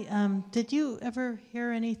 Hi, did you ever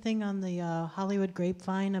hear anything on the Hollywood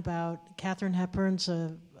grapevine about Katharine Hepburn's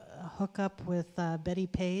hookup with Betty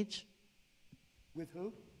Page? With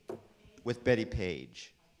who? With Betty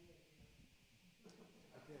Page.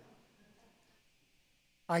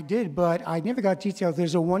 I did, but I never got details.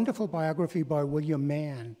 There's a wonderful biography by William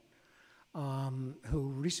Mann, who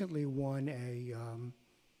recently won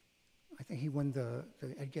I think he won the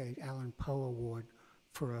Edgar Allan Poe Award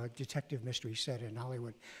for a detective mystery set in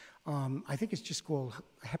Hollywood. I think it's just called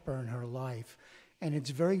Hepburn, Her Life, and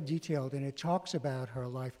it's very detailed, and it talks about her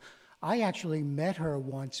life. I actually met her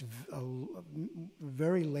once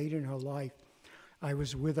very late in her life. I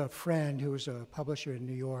was with a friend who was a publisher in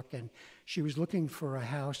New York, and she was looking for a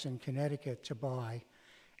house in Connecticut to buy.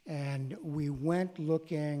 And we went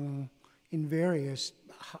looking in various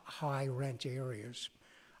high rent areas.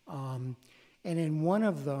 And in one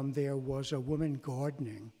of them, there was a woman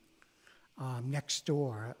gardening next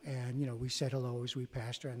door. And, you know, we said hello as we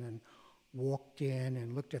passed her, and then walked in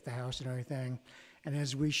and looked at the house and everything. And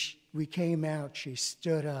as we came out, she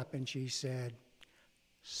stood up and she said,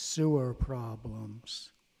 sewer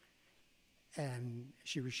problems. And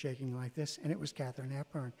she was shaking like this, and it was Katharine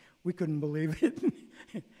Hepburn. We couldn't believe it.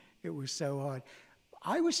 It was so odd.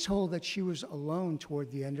 I was told that she was alone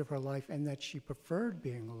toward the end of her life and that she preferred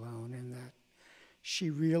being alone and that she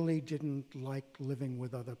really didn't like living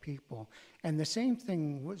with other people. And the same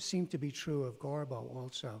thing seemed to be true of Garbo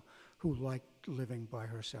also, who liked living by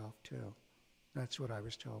herself too. That's what I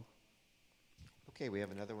was told. Okay, we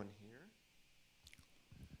have another one here.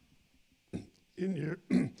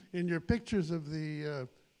 In your pictures of the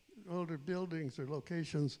older buildings or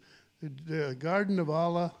locations, did the Garden of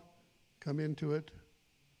Allah come into it?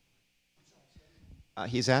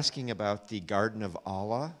 He's asking about the Garden of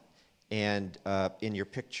Allah and in your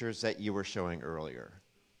pictures that you were showing earlier.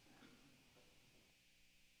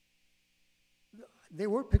 There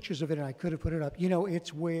were pictures of it, and I could have put it up. You know,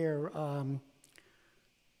 it's where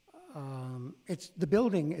the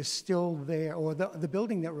building is still there, or the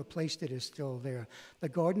building that replaced it is still there. The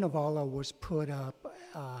Garden of Allah was put up,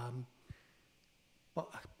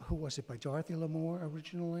 who was it, by Dorothy Lamour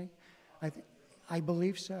originally? I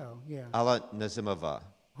believe so, yeah. Allah Nazimova.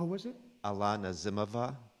 Who was it? Allah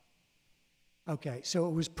Nazimova. Okay, so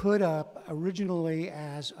it was put up originally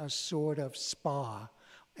as a sort of spa.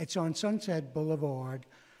 It's on Sunset Boulevard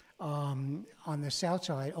on the south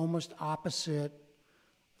side, almost opposite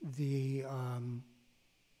the,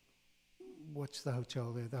 what's the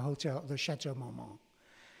hotel there? The Chateau Marmont.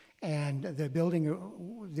 And the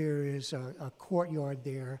building, there is a courtyard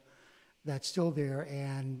there that's still there,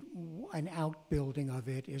 and an outbuilding of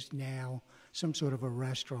it is now some sort of a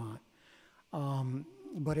restaurant.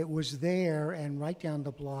 But it was there, and right down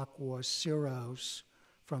the block was Ciro's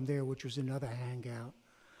from there, which was another hangout.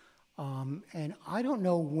 And I don't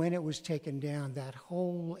know when it was taken down. That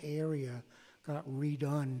whole area got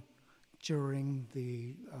redone during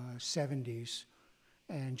the 70s,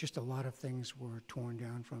 and just a lot of things were torn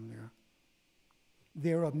down from there.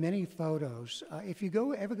 There are many photos. If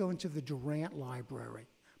you ever go into the Durant Library,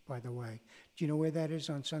 by the way, do you know where that is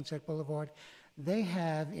on Sunset Boulevard? They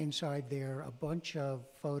have inside there a bunch of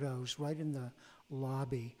photos right in the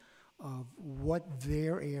lobby of what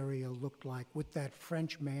their area looked like with that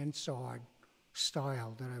French mansard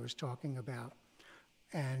style that I was talking about.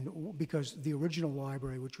 And because the original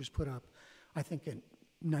library, which was put up, I think in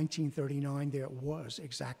 1939, there was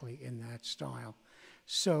exactly in that style.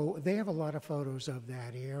 So they have a lot of photos of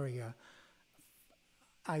that area.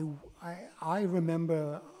 I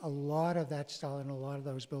remember a lot of that style in a lot of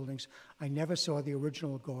those buildings. I never saw the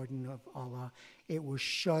original Garden of Allah. It was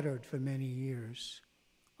shuttered for many years,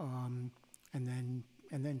 and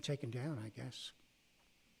then taken down, I guess.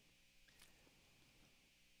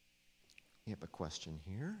 You have a question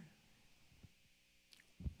here.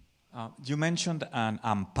 You mentioned an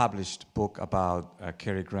unpublished book about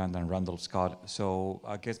Cary Grant and Randall Scott. So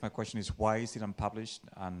I guess my question is, why is it unpublished?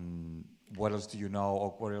 And what else do you know,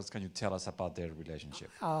 or what else can you tell us about their relationship?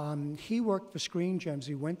 He worked for Screen Gems.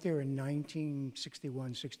 He went there in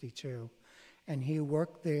 1961, 62. And he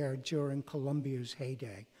worked there during Columbia's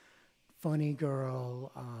heyday. Funny Girl,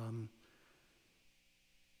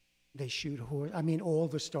 They Shoot Horse. I mean, all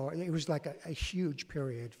the stars. It was like a huge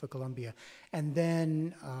period for Columbia. And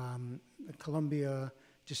then Columbia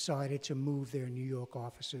decided to move their New York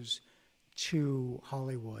offices to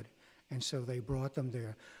Hollywood. And so they brought them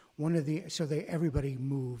there. Everybody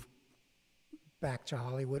moved back to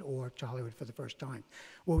Hollywood or to Hollywood for the first time.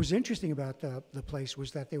 What was interesting about the place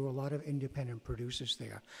was that there were a lot of independent producers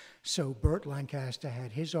there. So Burt Lancaster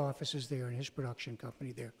had his offices there and his production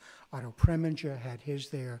company there. Otto Preminger had his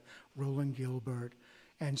there, Roland Gilbert.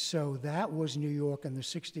 And so that was New York in the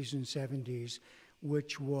 60s and 70s,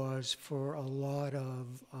 which was for a lot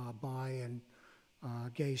of bi and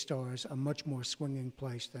gay stars a much more swinging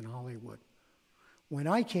place than Hollywood. When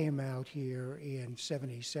I came out here in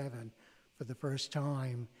 77 for the first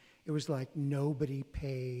time, it was like nobody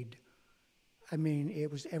paid. I mean, it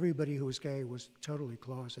was everybody who was gay was totally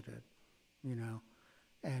closeted, you know.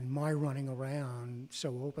 And my running around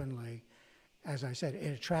so openly, as I said,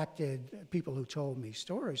 it attracted people who told me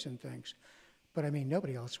stories and things. But I mean,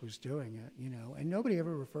 nobody else was doing it, you know, and nobody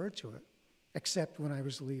ever referred to it, except when I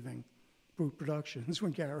was leaving Brute Productions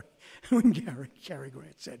when Cary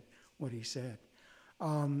Grant said what he said.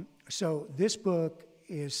 So this book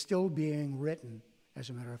is still being written, as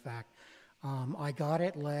a matter of fact. I got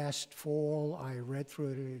it last fall. I read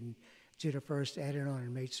through it and did a first edit on it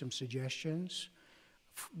and made some suggestions,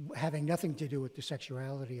 having nothing to do with the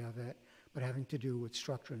sexuality of it, but having to do with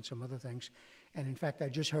structure and some other things. And in fact, I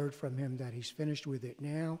just heard from him that he's finished with it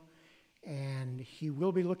now, and he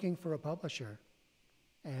will be looking for a publisher.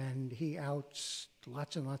 and he outs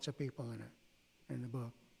lots and lots of people in the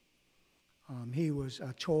book. He was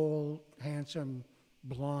a tall, handsome,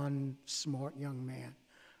 blonde, smart young man,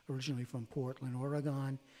 originally from Portland,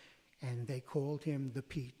 Oregon, and they called him the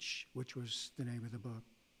Peach, which was the name of the book.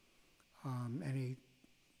 And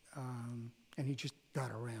he just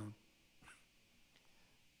got around.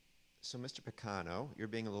 So, Mr. Picano, you're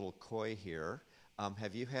being a little coy here.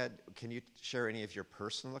 Can you share any of your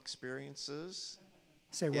personal experiences?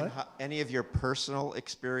 Say what? Any of your personal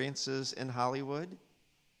experiences in Hollywood?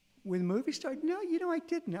 With movie stars? No, I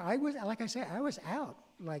didn't. I was, like I say, I was out,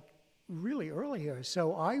 like, really early here.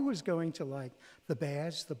 So I was going to, like, the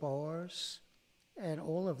baths, the bars, and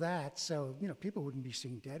all of that. So, people wouldn't be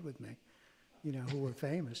seen dead with me, who were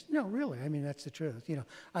famous. No, really. I mean, that's the truth.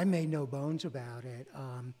 I made no bones about it.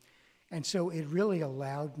 And so it really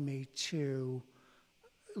allowed me to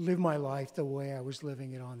live my life the way I was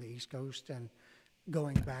living it on the East Coast, and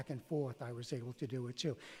going back and forth, I was able to do it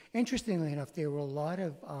too. Interestingly enough, there were a lot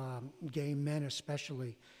of gay men,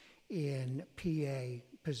 especially in PA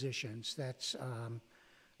positions. That's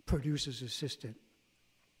producer's assistant,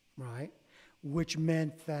 right? Which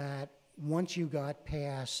meant that once you got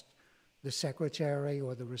past the secretary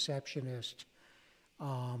or the receptionist,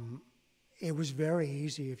 it was very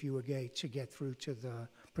easy, if you were gay, to get through to the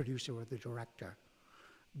producer or the director,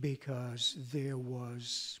 because there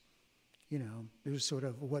was sort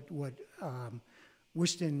of what Wystan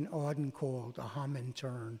Auden called a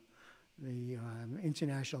Comintern, the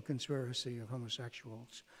international conspiracy of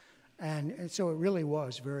homosexuals. And so it really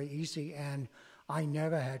was very easy, and I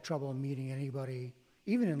never had trouble meeting anybody,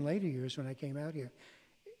 even in later years when I came out here.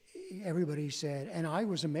 Everybody said, and I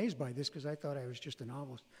was amazed by this because I thought I was just a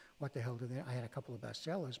novelist. What the hell do they? I had a couple of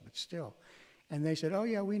bestsellers, but still. And they said, "Oh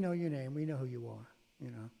yeah, we know your name. We know who you are."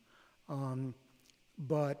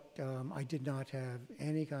 But I did not have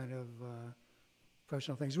any kind of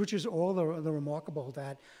personal things, which is all the remarkable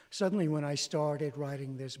that suddenly when I started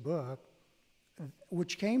writing this book,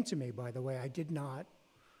 which came to me, by the way, I did not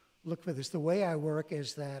look for this. The way I work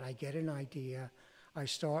is that I get an idea, I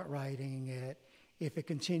start writing it. If it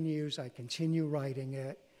continues, I continue writing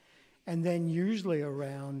it. And then usually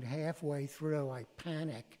around halfway through, I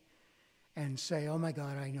panic and say, oh my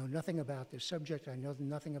God, I know nothing about this subject. I know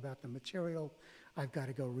nothing about the material. I've got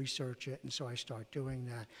to go research it. And so I start doing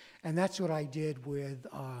that. And that's what I did with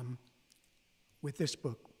this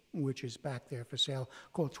book, which is back there for sale,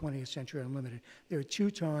 called 20th Century Unlimited. There are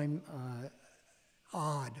two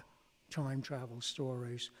odd time travel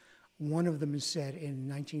stories. One of them is set in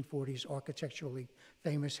 1940s architecturally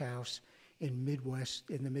famous house in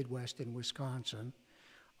the Midwest in Wisconsin.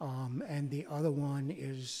 And the other one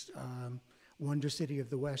is Wonder City of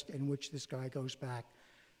the West, in which this guy goes back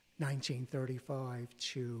 1935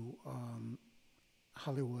 to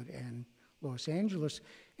Hollywood and Los Angeles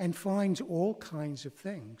and finds all kinds of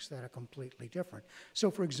things that are completely different. So,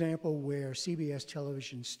 for example, where CBS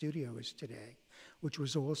television studio is today, which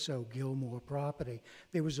was also Gilmore property,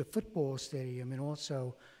 there was a football stadium and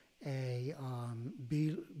also a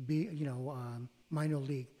minor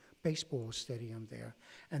league baseball stadium there,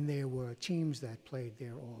 and there were teams that played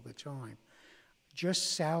there all the time.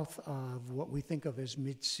 Just south of what we think of as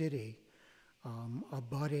Mid-City,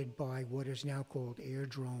 abutted by what is now called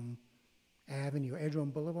Airdrome Avenue,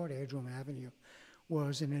 Airdrome Boulevard, Airdrome Avenue,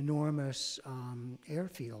 was an enormous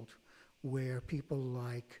airfield where people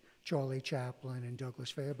like Charlie Chaplin and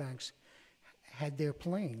Douglas Fairbanks had their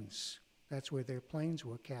planes. That's where their planes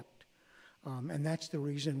were kept. And that's the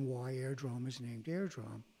reason why Airdrome is named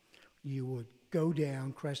Airdrome. You would go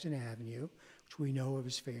down Crescent Avenue, which we know of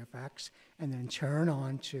as Fairfax, and then turn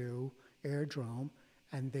on to Airdrome,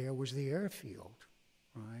 and there was the airfield,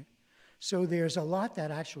 right? So there's a lot that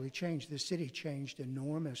actually changed. The city changed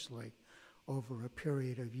enormously over a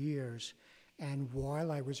period of years. And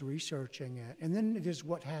while I was researching it, and then there's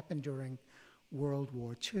what happened during World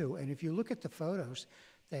War II. And if you look at the photos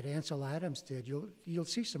that Ansel Adams did, you'll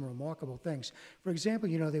see some remarkable things. For example,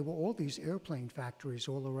 there were all these airplane factories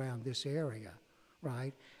all around this area,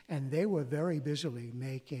 right? And they were very busily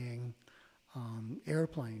making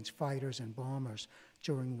airplanes, fighters and bombers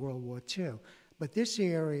during World War II. But this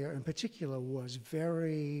area in particular was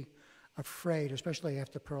very afraid, especially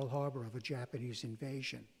after Pearl Harbor, of a Japanese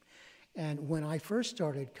invasion. And when I first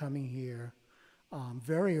started coming here,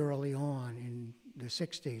 very early on in the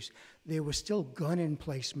 60s, there were still gun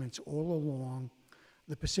emplacements all along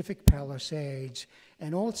the Pacific Palisades,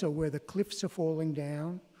 and also where the cliffs are falling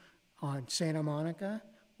down on Santa Monica.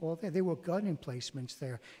 Well, there were gun emplacements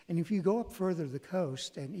there. And if you go up further to the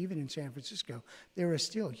coast, and even in San Francisco, there are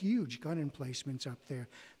still huge gun emplacements up there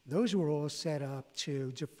those were all set up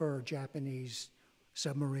to defer Japanese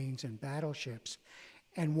submarines and battleships.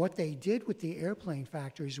 And what they did with the airplane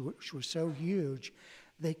factories, which were so huge,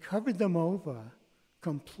 they covered them over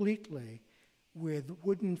completely with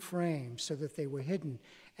wooden frames so that they were hidden.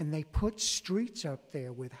 And they put streets up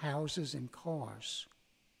there with houses and cars.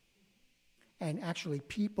 And actually,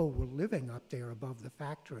 people were living up there above the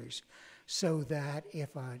factories, so that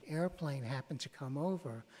if an airplane happened to come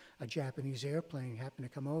over, a Japanese airplane happened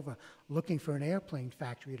to come over looking for an airplane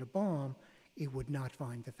factory to bomb, it would not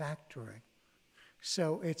find the factory.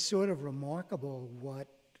 So it's sort of remarkable what,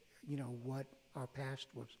 what our past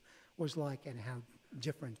was like and how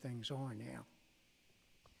different things are now.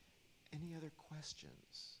 Any other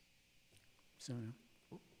questions? So.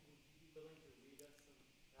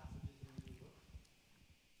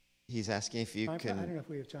 He's asking if you I don't know can if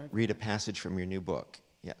we have time. read a passage from your new book.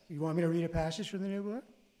 Yeah. You want me to read a passage from the new book?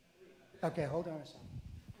 Okay, hold on a second.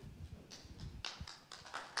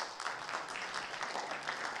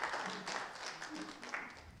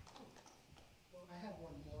 Well, I have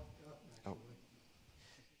one marked up, actually.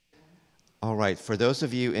 All right. For those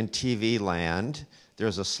of you in TV land,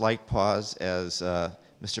 there's a slight pause as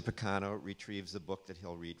Mr. Picano retrieves the book that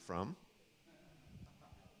he'll read from.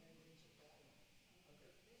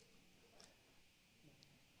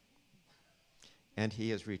 And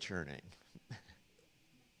he is returning. It's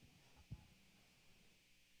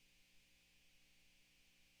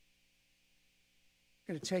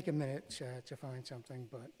going to take a minute to find something,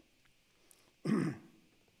 but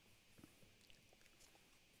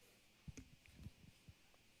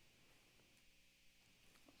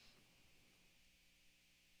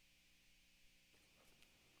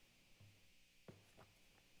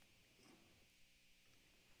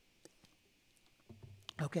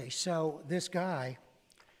okay, so this guy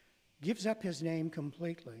gives up his name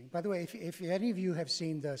completely. By the way, if any of you have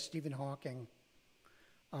seen the Stephen Hawking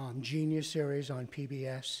Genius series on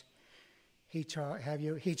PBS, he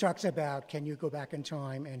talks about, can you go back in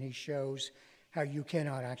time, and he shows how you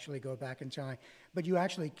cannot actually go back in time. But you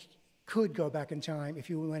actually could go back in time if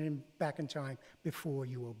you went back in time before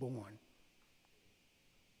you were born,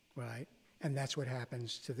 right? And that's what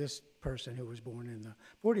happens to this person who was born in the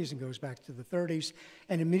 40s and goes back to the 30s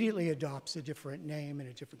and immediately adopts a different name and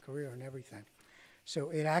a different career and everything. So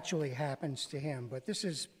it actually happens to him, but this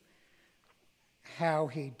is how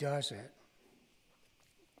he does it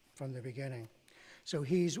from the beginning. So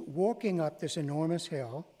he's walking up this enormous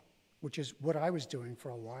hill, which is what I was doing for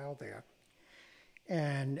a while there.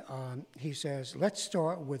 And he says, let's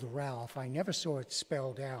start with Ralph. I never saw it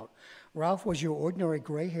spelled out. Ralph was your ordinary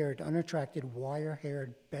gray-haired, unattractive,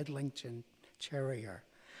 wire-haired Bedlington Terrier.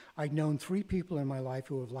 I'd known 3 people in my life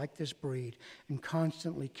who have liked this breed and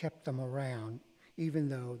constantly kept them around, even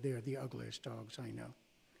though they're the ugliest dogs I know.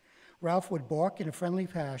 Ralph would bark in a friendly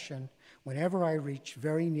fashion whenever I reached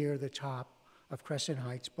very near the top of Crescent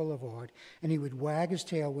Heights Boulevard, and he would wag his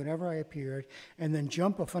tail whenever I appeared, and then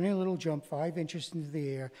jump a funny little jump 5 inches into the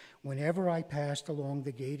air whenever I passed along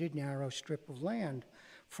the gated, narrow strip of land,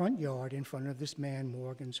 front yard in front of this man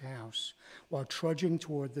Morgan's house, while trudging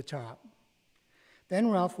toward the top. Then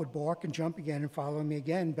Ralph would bark and jump again and follow me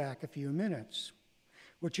again back a few minutes,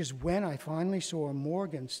 which is when I finally saw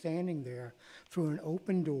Morgan standing there through an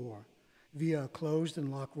open door via a closed and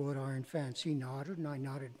locked wrought iron fence. He nodded, and I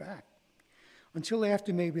nodded back. Until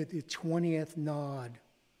after maybe the 20th nod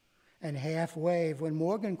and half wave, when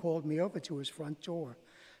Morgan called me over to his front door,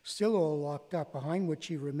 still all locked up, behind which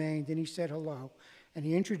he remained, and he said hello, and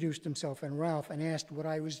he introduced himself and Ralph and asked what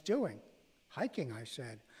I was doing. Hiking, I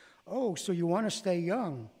said. Oh, so you want to stay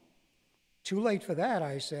young? Too late for that,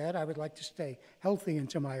 I said. I would like to stay healthy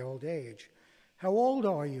into my old age. How old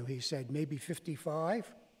are you? He said. Maybe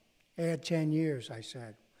 55? Add 10 years, I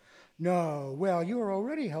said. No, well, you are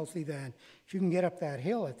already healthy then. If you can get up that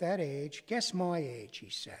hill at that age, guess my age, he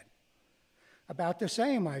said. About the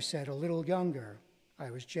same, I said, a little younger. I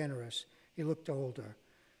was generous. He looked older.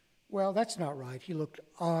 Well, that's not right. He looked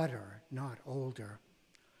odder, not older.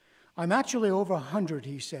 I'm actually over 100,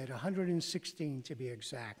 he said, 116 to be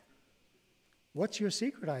exact. What's your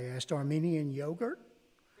secret, I asked. Armenian yogurt?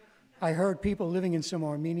 I heard people living in some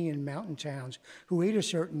Armenian mountain towns who ate a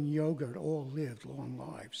certain yogurt all lived long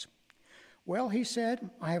lives. Well, he said,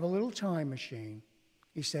 I have a little time machine.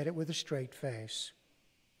 He said it with a straight face.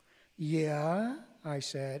 Yeah, I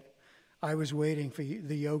said. I was waiting for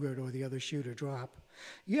the yogurt or the other shoe to drop.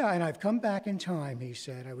 Yeah, and I've come back in time, he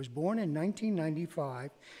said. I was born in 1995.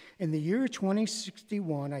 In the year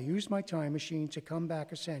 2061, I used my time machine to come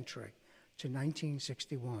back a century, to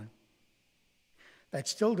 1961. That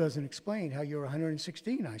still doesn't explain how you're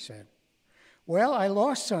 116, I said. Well, I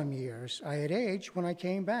lost some years. I had aged when I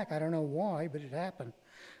came back. I don't know why, but it happened.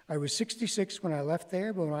 I was 66 when I left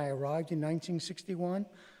there, but when I arrived in 1961,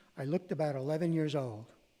 I looked about 11 years old.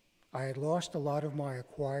 I had lost a lot of my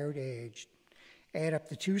acquired age. Add up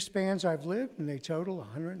the 2 spans I've lived, and they total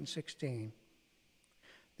 116.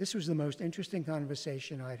 This was the most interesting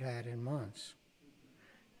conversation I'd had in months.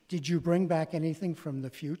 Did you bring back anything from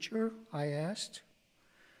the future? I asked.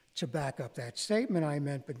 To back up that statement I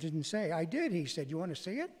meant but didn't say. I did, he said. You want to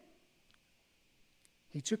see it?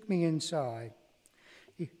 He took me inside.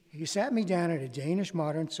 He sat me down at a Danish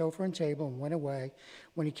modern sofa and table and went away.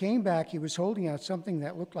 When he came back, he was holding out something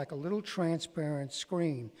that looked like a little transparent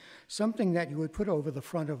screen, something that you would put over the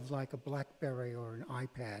front of like a BlackBerry or an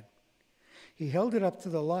iPad. He held it up to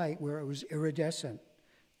the light where it was iridescent.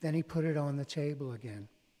 Then he put it on the table again.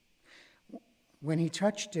 When he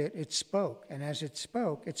touched it, it spoke, and as it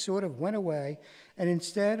spoke, it sort of went away, and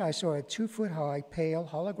instead I saw a 2-foot-high, pale,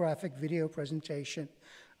 holographic video presentation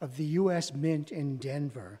of the U.S. Mint in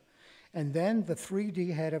Denver. And then the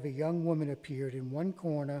 3D head of a young woman appeared in one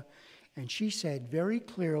corner, and she said very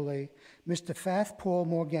clearly, Mr. Fath Paul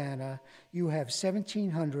Morgana, you have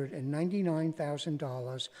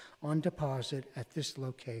 $1,799,000 on deposit at this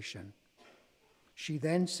location. She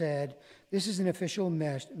then said, this is an official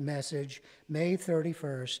message, May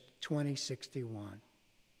 31st, 2061.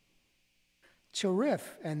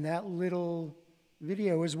 Terrific. And that little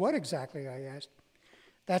video is what exactly, I asked.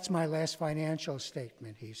 That's my last financial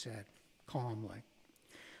statement, he said, calmly.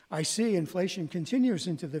 I see inflation continues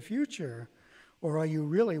into the future, or are you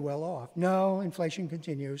really well off? No, inflation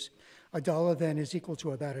continues. $1 then is equal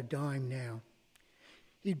to about a dime now.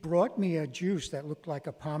 He brought me a juice that looked like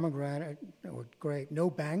a pomegranate. Oh, great. No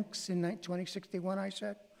banks in 2061, I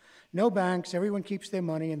said. No banks. Everyone keeps their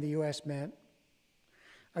money in the U.S. Mint.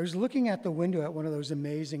 I was looking at the window at one of those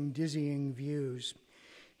amazing, dizzying views.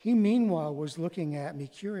 He, meanwhile, was looking at me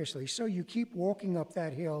curiously. So you keep walking up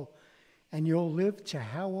that hill, and you'll live to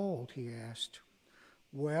how old, he asked.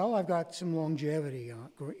 Well, I've got some longevity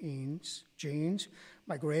genes.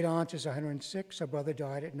 My great aunt is 106. Her brother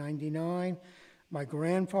died at 99. My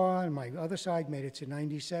grandpa on my other side made it to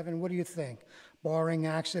 97. What do you think? Barring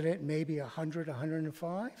accident, maybe 100,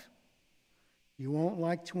 105? You won't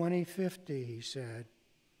like 2050, he said.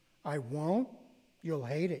 I won't? You'll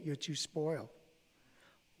hate it. You're too spoiled.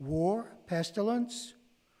 War, pestilence?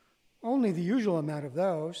 Only the usual amount of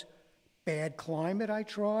those. Bad climate, I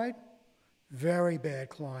tried. Very bad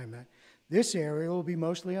climate. This area will be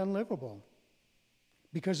mostly unlivable.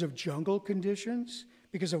 Because of jungle conditions?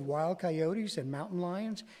 Because of wild coyotes and mountain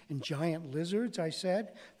lions and giant lizards, I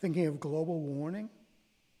said, thinking of global warming?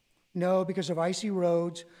 No, because of icy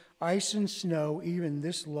roads, ice and snow, even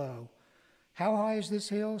this low. How high is this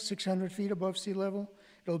hill? 600 feet above sea level?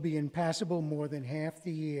 It'll be impassable more than half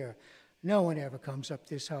the year. No one ever comes up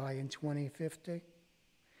this high in 2050.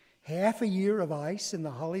 Half a year of ice in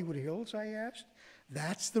the Hollywood Hills, I asked?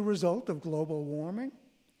 That's the result of global warming?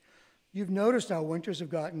 You've noticed our winters have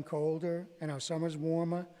gotten colder and our summers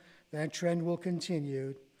warmer. That trend will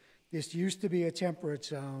continue. This used to be a temperate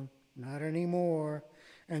zone, not anymore,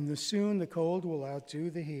 and soon the cold will outdo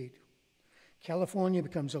the heat. California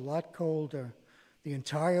becomes a lot colder. The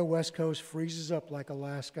entire West Coast freezes up like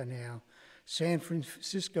Alaska now. San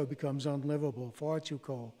Francisco becomes unlivable, far too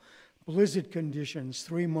cold. Blizzard conditions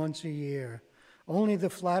 3 months a year. Only the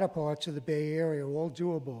flatter parts of the Bay Area are all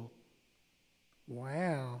doable.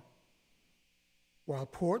 Wow. While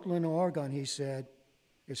Portland, Oregon, he said,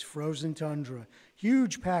 is frozen tundra.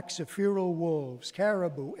 Huge packs of feral wolves,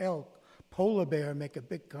 caribou, elk, polar bear make a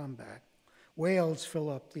big comeback. Whales fill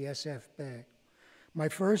up the SF Bay. My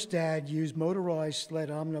first dad used motorized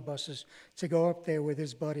sled omnibuses to go up there with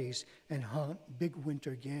his buddies and hunt big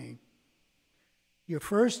winter game. Your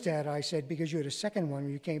first dad, I said, because you had a second one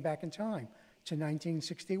when you came back in time to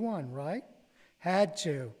 1961, right? Had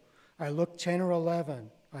to. I looked 10 or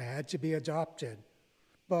 11. I had to be adopted.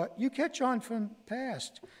 But you catch on from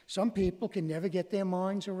past. Some people can never get their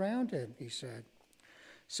minds around it, he said.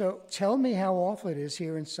 So tell me how awful it is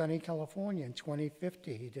here in sunny California in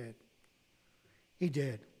 2050, he did. He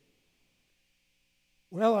did.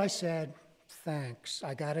 Well, I said, thanks,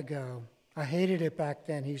 I gotta go. I hated it back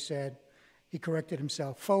then, he said. He corrected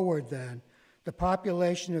himself. Forward then. The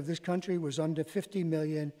population of this country was under 50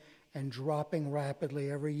 million and dropping rapidly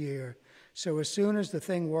every year. So as soon as the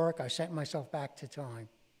thing worked, I sent myself back to time.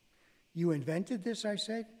 You invented this, I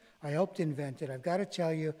said? I helped invent it. I've got to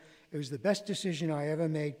tell you, it was the best decision I ever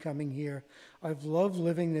made coming here. I've loved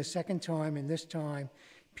living the second time, and this time,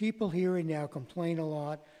 people here now complain a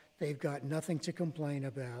lot. They've got nothing to complain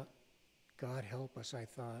about. God help us, I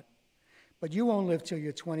thought. but you won't live till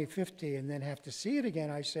you're 2050 and then have to see it again.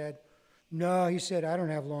 I said, no, he said, I don't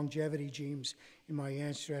have longevity genes in my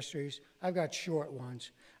ancestries. I've got short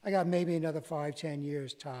ones. I got maybe another 5, 10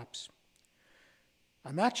 years tops.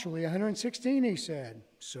 I'm actually 116, he said.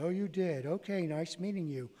 So you did. Okay, nice meeting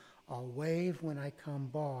you. I'll wave when I come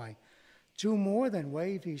by. Do more than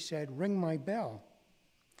wave, he said. Ring my bell.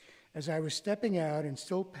 As I was stepping out and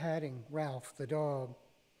still patting Ralph, the dog,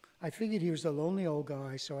 I figured he was a lonely old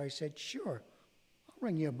guy, so I said, sure, I'll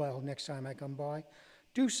ring your bell next time I come by.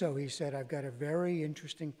 Do so, he said. I've got a very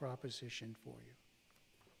interesting proposition for you.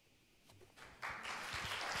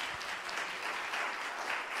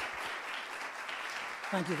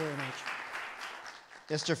 Thank you very much.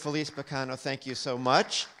 Mr. Felice Picano, thank you so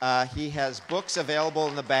much. He has books available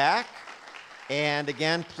in the back. And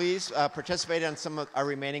again, please participate on some of our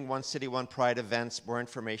remaining One City, One Pride events. More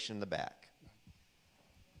information in the back.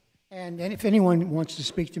 And if anyone wants to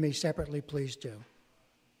speak to me separately, please do.